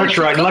Fortune Cookery. Oh, that's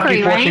right.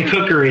 Lucky Fortune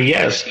Cookery,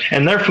 yes.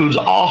 And their food's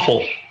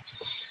awful.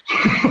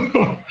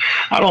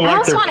 I don't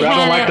like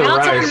the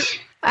rice.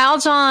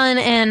 Aljon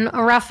and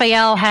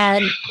Raphael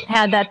had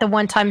that the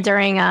one time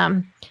during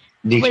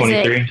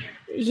D23.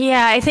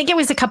 Yeah, I think it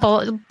was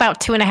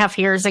about 2.5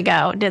 years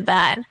ago. Did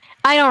that?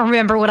 I don't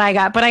remember what I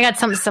got, but I got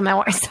something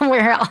somewhere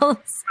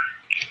else.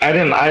 I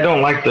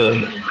don't like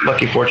the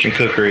Lucky Fortune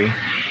Cookery.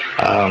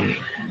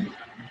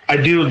 I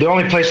do. The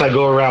only place I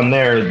go around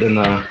there in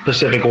the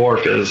Pacific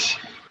Wharf is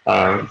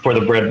for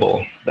the bread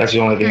bowl. That's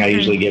the only thing I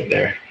usually get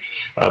there.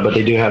 But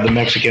they do have the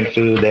Mexican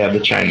food. They have the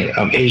Chinese,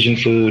 Asian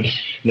food.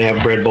 They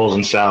have bread bowls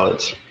and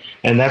salads.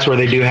 And that's where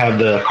they do have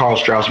the Carl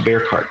Strauss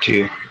beer cart,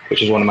 too,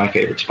 which is one of my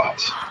favorite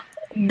spots.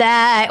 We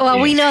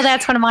know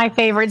that's one of my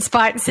favorite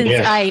spots since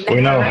I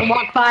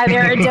walk by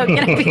there and don't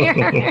get a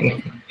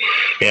beer.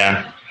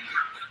 Yeah.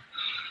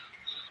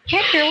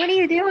 Edgar, what are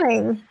you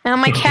doing? Now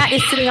my cat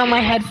is sitting on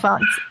my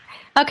headphones.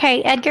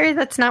 Okay, Edgar,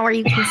 that's not where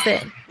you can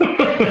sit.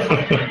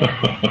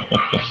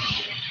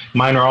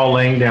 Mine are all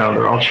laying down.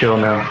 They're all chill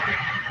now.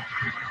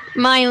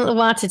 Mine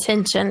wants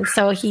attention,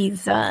 so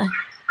he's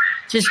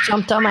just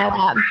jumped on my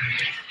lap.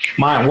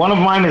 One of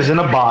mine is in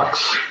a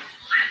box.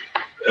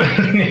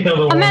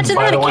 Imagine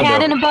that, a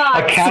cat in a box.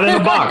 A cat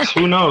in a box.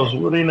 Who knows?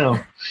 What do you know?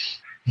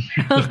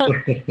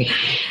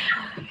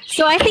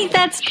 So I think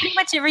that's pretty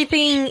much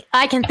everything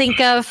I can think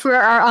of for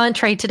our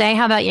entree today.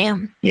 How about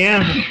you?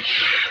 Yeah.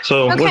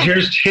 So well,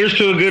 here's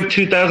to a good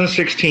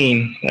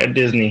 2016 at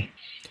Disney.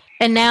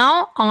 And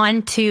now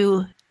on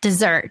to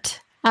dessert.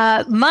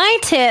 My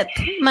tip,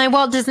 my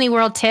Walt Disney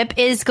World tip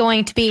is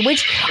going to be,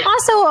 which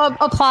also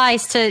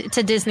applies to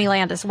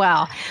Disneyland as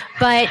well,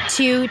 but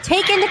to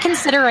take into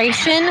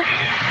consideration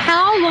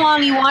how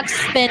long you want to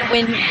spend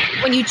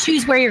when you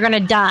choose where you're going to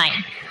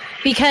dine.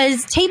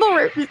 Because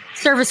table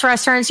service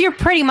restaurants, you're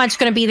pretty much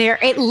going to be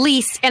there at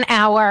least an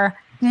hour,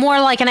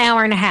 more like an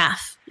hour and a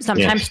half,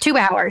 sometimes 2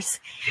 hours.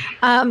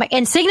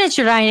 And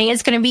signature dining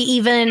is going to be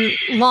even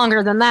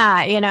longer than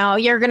that. You know,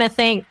 you're going to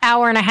think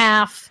hour and a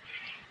half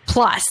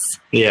plus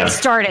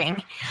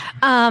starting.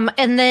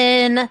 And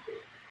then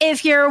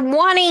if you're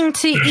wanting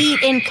to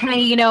eat and kind of,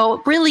 you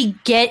know, really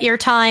get your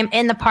time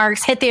in the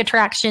parks, hit the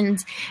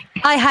attractions,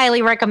 I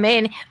highly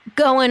recommend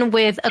going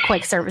with a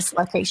quick service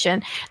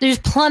location. There's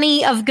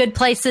plenty of good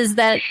places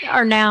that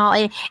are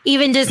now,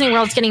 even Disney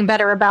World's getting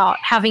better about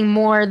having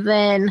more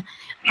than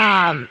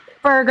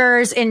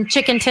burgers and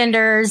chicken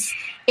tenders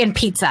and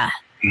pizza.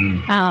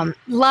 A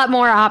lot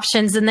more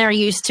options than there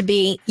used to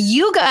be.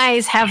 You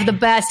guys have the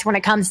best when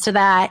it comes to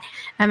that.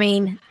 I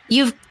mean,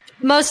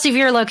 most of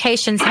your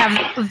locations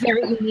have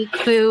very unique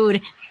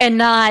food and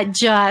not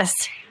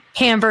just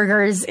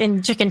hamburgers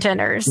and chicken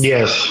tenders.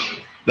 Yes,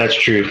 that's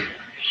true,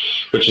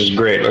 which is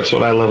great. That's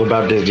what I love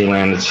about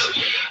Disneyland. It's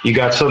you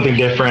got something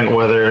different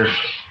whether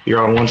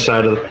you're on one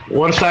side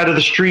of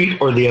the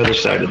street or the other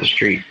side of the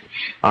street.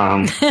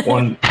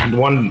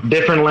 One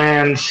different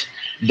lands,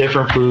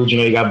 different foods. You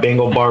know, you got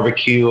Bengal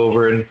barbecue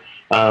over in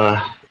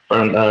at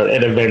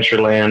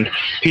Adventureland,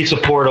 Pizza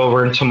Port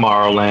over in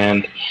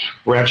Tomorrowland,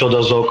 Rancho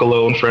del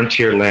Zocalo and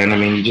Frontierland. I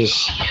mean, you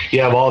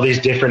have all these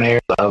different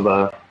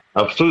areas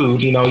of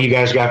food. You know, you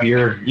guys got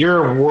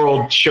your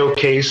World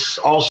Showcase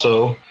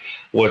also.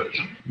 What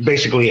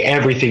basically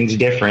everything's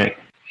different,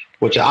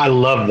 which I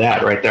love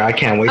that right there. I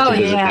can't wait to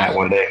visit that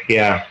one day.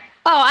 Yeah.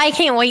 Oh, I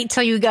can't wait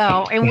till you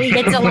go and we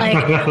get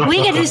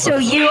to show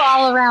you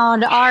all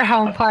around our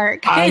home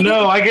park. I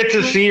know. I get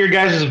to see your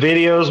guys'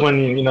 videos when,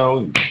 you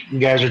know, you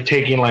guys are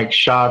taking like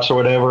shots or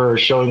whatever or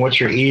showing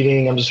what you're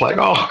eating. I'm just like,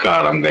 oh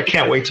God, I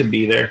can't wait to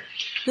be there.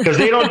 Because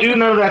they don't do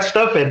none of that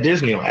stuff at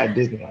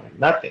Disneyland.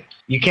 Nothing.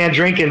 You can't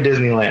drink in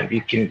Disneyland.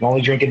 You can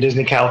only drink in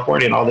Disney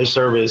California, and all they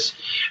serve is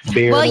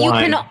beer and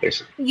wine.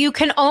 You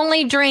can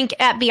only drink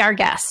at Be Our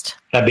Guest.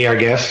 At Be Our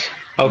Guest?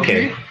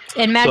 Okay. Mm-hmm.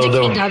 In Magic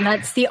Kingdom,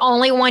 that's the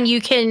only one you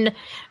can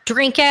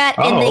drink at,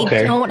 and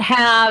they don't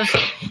have.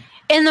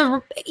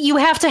 You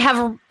have to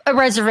have a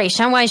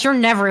reservation, otherwise you're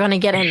never going to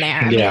get in there.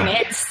 I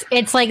mean,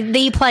 it's like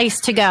the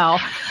place to go,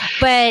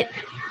 but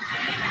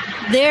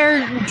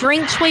their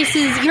drink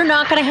choices, you're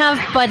not going to have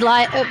Bud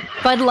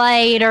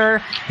Light or,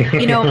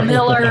 you know,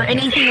 Miller or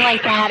anything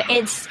like that.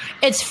 It's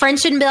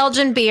French and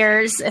Belgian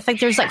beers. I think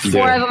there's like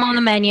 4 of them on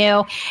the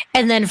menu,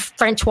 and then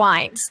French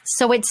wines.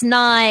 So it's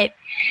not.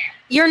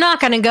 You're not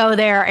going to go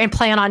there and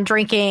plan on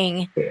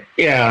drinking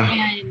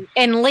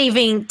and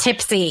leaving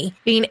tipsy.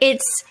 I mean,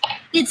 it's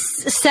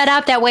set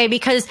up that way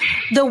because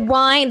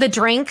the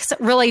drinks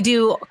really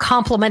do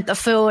complement the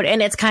food,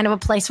 and it's kind of a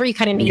place where you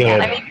kind of need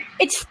that. I mean,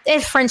 it's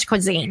French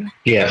cuisine.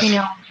 Yes. You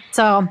know,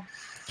 so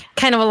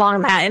kind of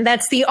along that. And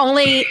that's the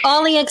only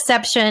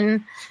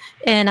exception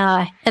in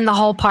the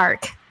whole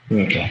park.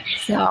 Okay.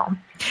 So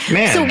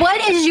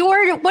what is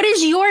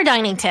your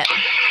dining tip?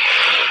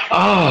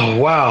 Oh,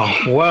 wow.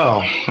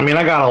 Well, I mean,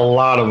 I got a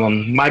lot of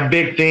them. My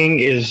big thing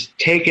is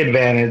take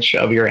advantage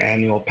of your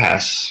annual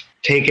pass.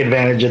 Take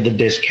advantage of the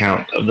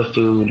discount of the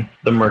food,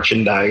 the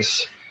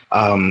merchandise.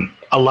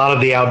 A lot of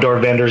the outdoor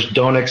vendors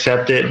don't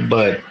accept it,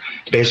 but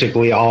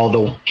basically all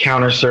the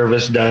counter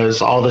service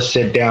does, all the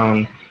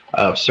sit-down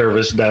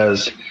service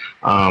does.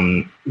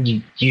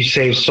 You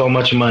save so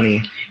much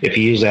money if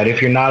you use that.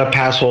 If you're not a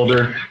pass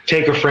holder,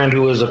 take a friend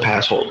who is a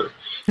pass holder.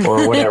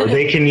 Or whatever.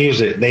 They can use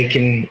it. They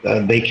can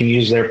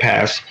use their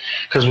pass,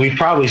 because we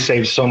probably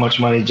saved so much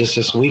money just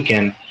this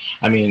weekend.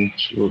 I mean,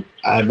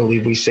 I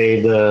believe we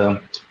saved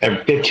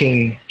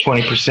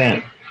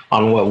 15-20%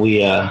 on what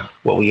we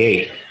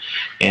ate,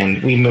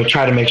 and we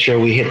try to make sure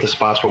we hit the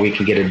spots where we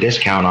can get a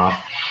discount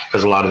off,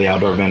 because a lot of the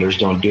outdoor vendors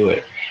don't do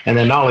it. And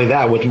then not only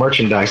that, with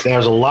merchandise,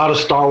 there's a lot of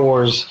Star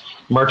Wars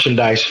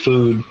merchandise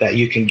food that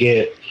you can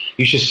get.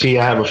 You should see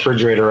I have a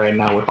refrigerator right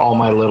now with all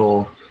my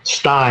little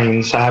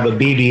steins. I have a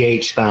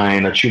BB-8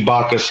 stein, a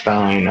Chewbacca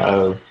stein,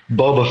 a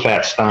Boba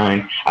Fett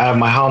stein. I have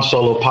my Han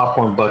Solo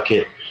popcorn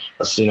bucket.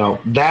 You know,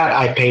 that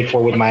I paid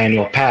for with my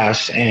annual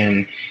pass,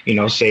 and, you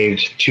know,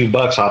 saved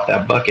 $2 off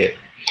that bucket.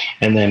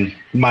 And then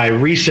my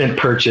recent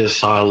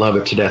purchase, I love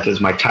it to death, is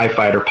my TIE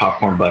Fighter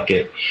popcorn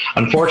bucket.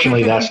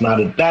 Unfortunately, that's not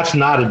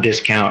a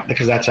discount,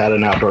 because that's at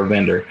an outdoor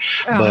vendor.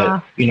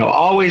 But, you know,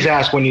 always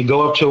ask when you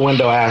go up to a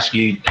window, do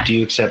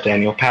you accept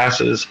annual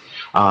passes?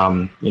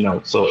 You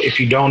know, so if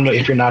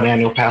you're not an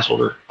annual pass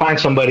holder, find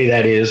somebody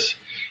that is,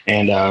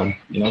 and,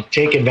 you know,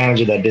 take advantage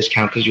of that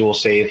discount, because you will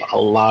save a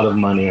lot of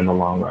money in the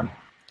long run.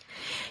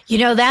 You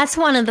know, that's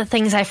one of the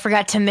things I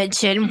forgot to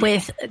mention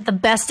with the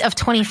best of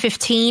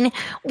 2015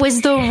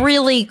 was the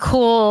really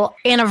cool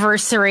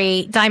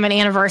diamond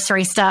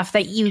anniversary stuff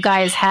that you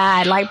guys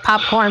had, like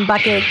popcorn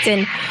buckets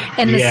and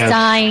the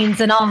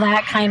steins and all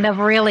that kind of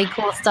really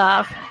cool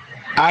stuff.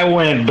 I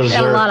went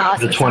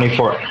berserk the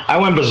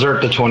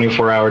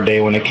 24-hour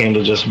day when it came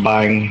to just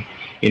buying,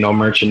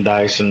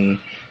 merchandise and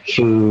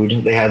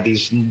food. They had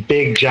these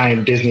big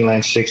giant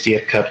Disneyland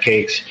 60th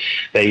cupcakes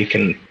that you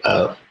can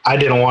I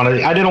didn't want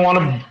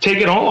to take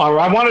it home.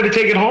 I wanted to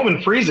take it home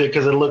and freeze it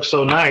because it looked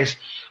so nice,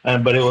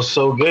 but it was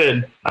so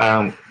good.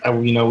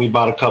 We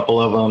bought a couple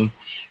of them.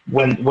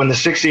 When the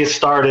 60th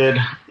started,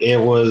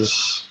 it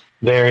was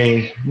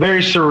very,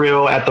 very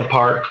surreal at the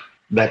park,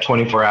 that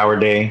 24-hour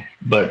day.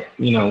 But,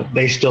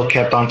 they still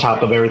kept on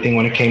top of everything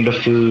when it came to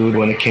food,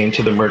 when it came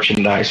to the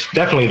merchandise.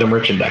 Definitely the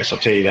merchandise, I'll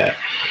tell you that.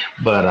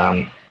 But,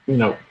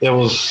 it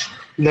was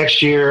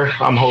next year.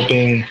 I'm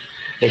hoping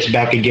it's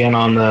back again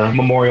on the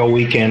Memorial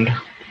weekend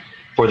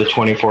for the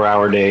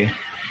 24-hour day.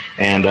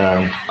 And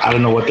I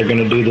don't know what they're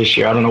going to do this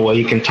year. I don't know what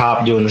you can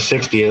top doing the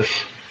 60th.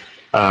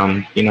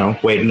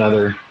 Wait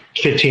another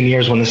 15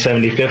 years when the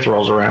 75th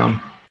rolls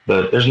around.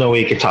 But there's no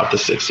way you could top the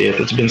 60th.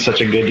 It's been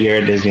such a good year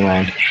at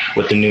Disneyland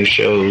with the new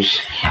shows,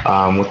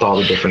 with all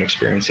the different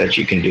experience that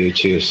you can do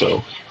too.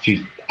 So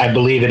I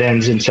believe it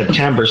ends in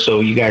September, so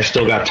you guys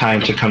still got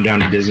time to come down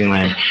to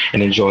Disneyland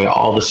and enjoy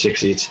all the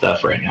 60th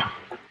stuff right now.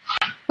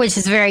 Which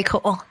is very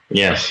cool.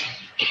 Yes.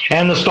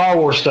 And the Star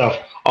Wars stuff.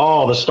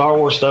 Oh, the Star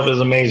Wars stuff is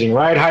amazing.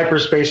 Ride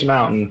Hyperspace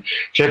Mountain.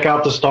 Check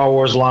out the Star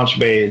Wars launch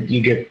bay.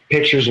 You get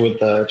pictures with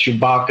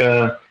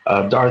Chewbacca,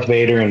 Darth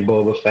Vader, and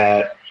Boba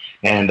Fett.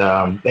 And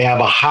they have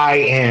a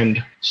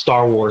high-end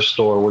Star Wars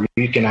store where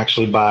you can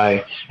actually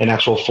buy an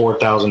actual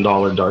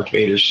 $4,000 Darth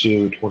Vader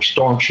suit or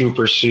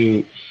Stormtrooper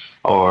suit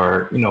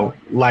or,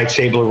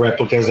 lightsaber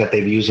replicas that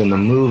they've used in the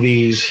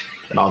movies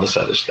and all this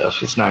other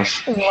stuff. It's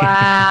nice.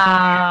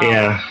 Wow.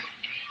 Yeah.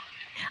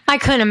 I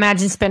couldn't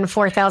imagine spending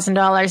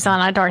 $4,000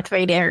 on a Darth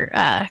Vader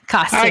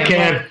costume. I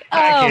can.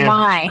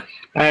 My.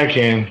 I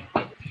can.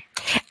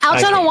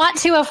 I don't want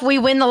to if we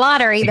win the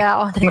lottery,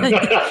 though. The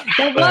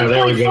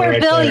 $1.4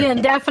 billion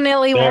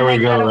definitely will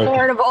make that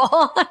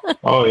affordable.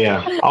 Oh,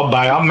 yeah.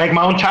 I'll make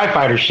my own TIE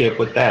fighter ship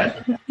with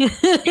that.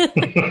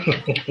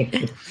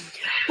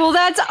 Well,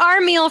 that's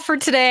our meal for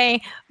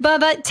today.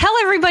 Bubba, tell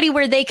everybody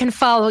where they can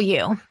follow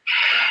you.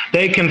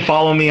 They can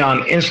follow me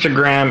on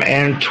Instagram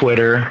and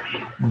Twitter,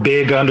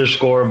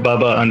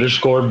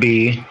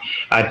 big_Bubba_B.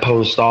 I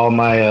post all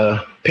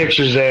my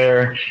pictures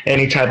there,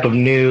 any type of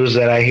news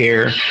that I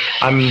hear.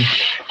 A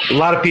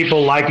lot of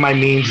people like my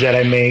memes that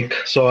I make,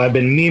 so I've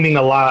been memeing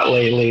a lot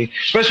lately.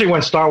 Especially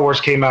when Star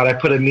Wars came out, I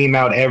put a meme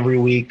out every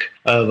week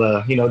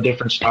of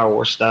different Star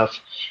Wars stuff.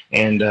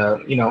 And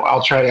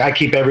I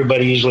keep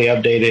everybody usually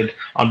updated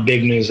on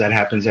big news that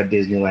happens at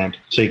Disneyland.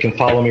 So you can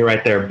follow me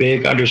right there,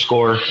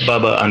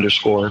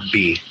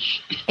 big_Bubba_B.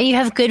 And you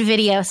have good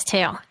videos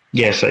too.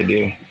 Yes, I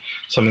do.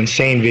 Some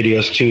insane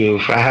videos too.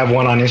 I have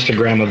one on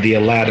Instagram of the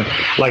Aladdin.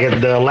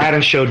 Like the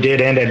Aladdin show did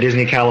end at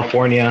Disney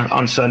California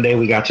on Sunday.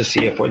 We got to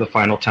see it for the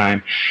final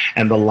time.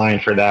 And the line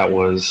for that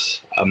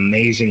was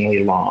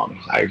amazingly long.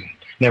 I've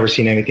never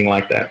seen anything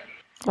like that.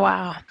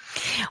 Wow.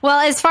 Well,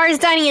 as far as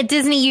Dining at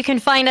Disney, you can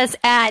find us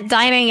at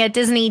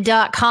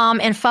diningatdisney.com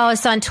and follow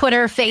us on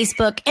Twitter,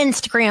 Facebook,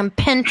 Instagram,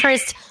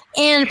 Pinterest,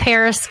 and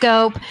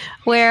Periscope,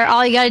 where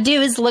all you got to do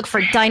is look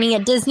for Dining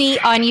at Disney.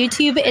 On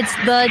YouTube, it's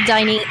the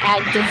Dining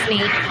at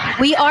Disney.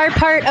 We are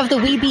part of the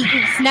Weeby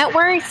Geeks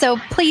Network, so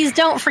please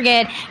don't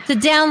forget to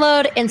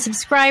download and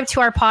subscribe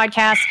to our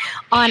podcast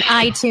on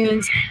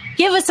iTunes.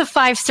 Give us a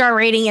 5-star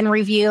rating and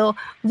review.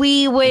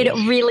 We would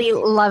really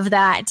love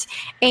that.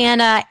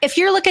 And if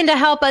you're looking to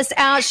help us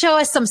out, show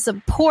us some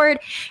support,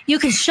 you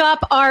can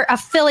shop our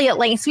affiliate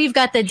links. We've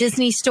got the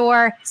Disney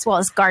Store, as well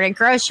as Garden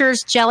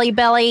Grocers, Jelly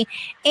Belly,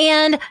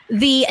 and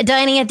the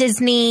Dining at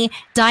Disney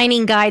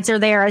dining guides are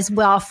there as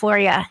well for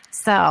you.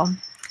 So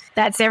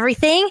that's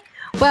everything.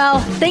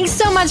 Well, thanks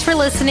so much for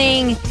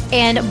listening,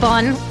 and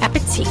bon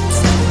appetit.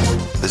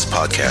 This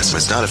podcast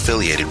is not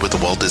affiliated with the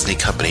Walt Disney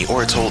Company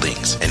or its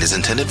holdings and is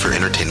intended for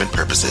entertainment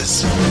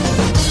purposes.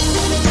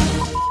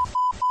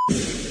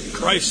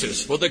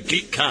 Crisis for the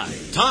geek kind.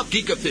 Top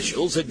geek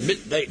officials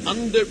admit they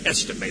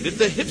underestimated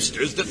the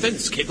hipsters'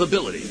 defense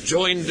capability.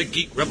 Join the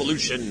geek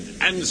revolution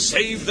and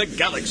save the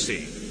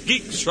galaxy.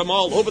 Geeks from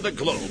all over the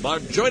globe are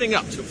joining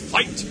up to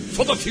fight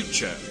for the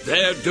future.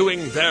 They're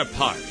doing their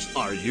part.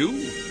 Are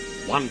you?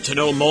 Want to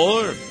know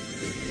more?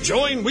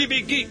 Join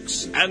Weeby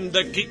Geeks and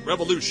the Geek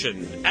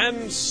Revolution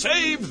and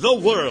save the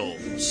world.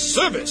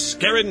 Service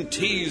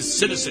guarantees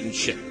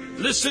citizenship.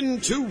 Listen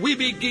to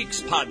Weeby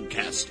Geeks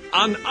podcast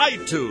on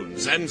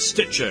iTunes and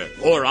Stitcher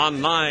or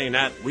online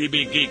at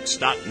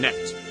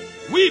WeebyGeeks.net.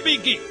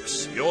 Weeby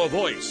Geeks, your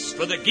voice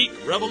for the Geek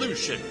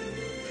Revolution.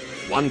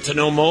 Want to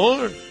know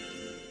more?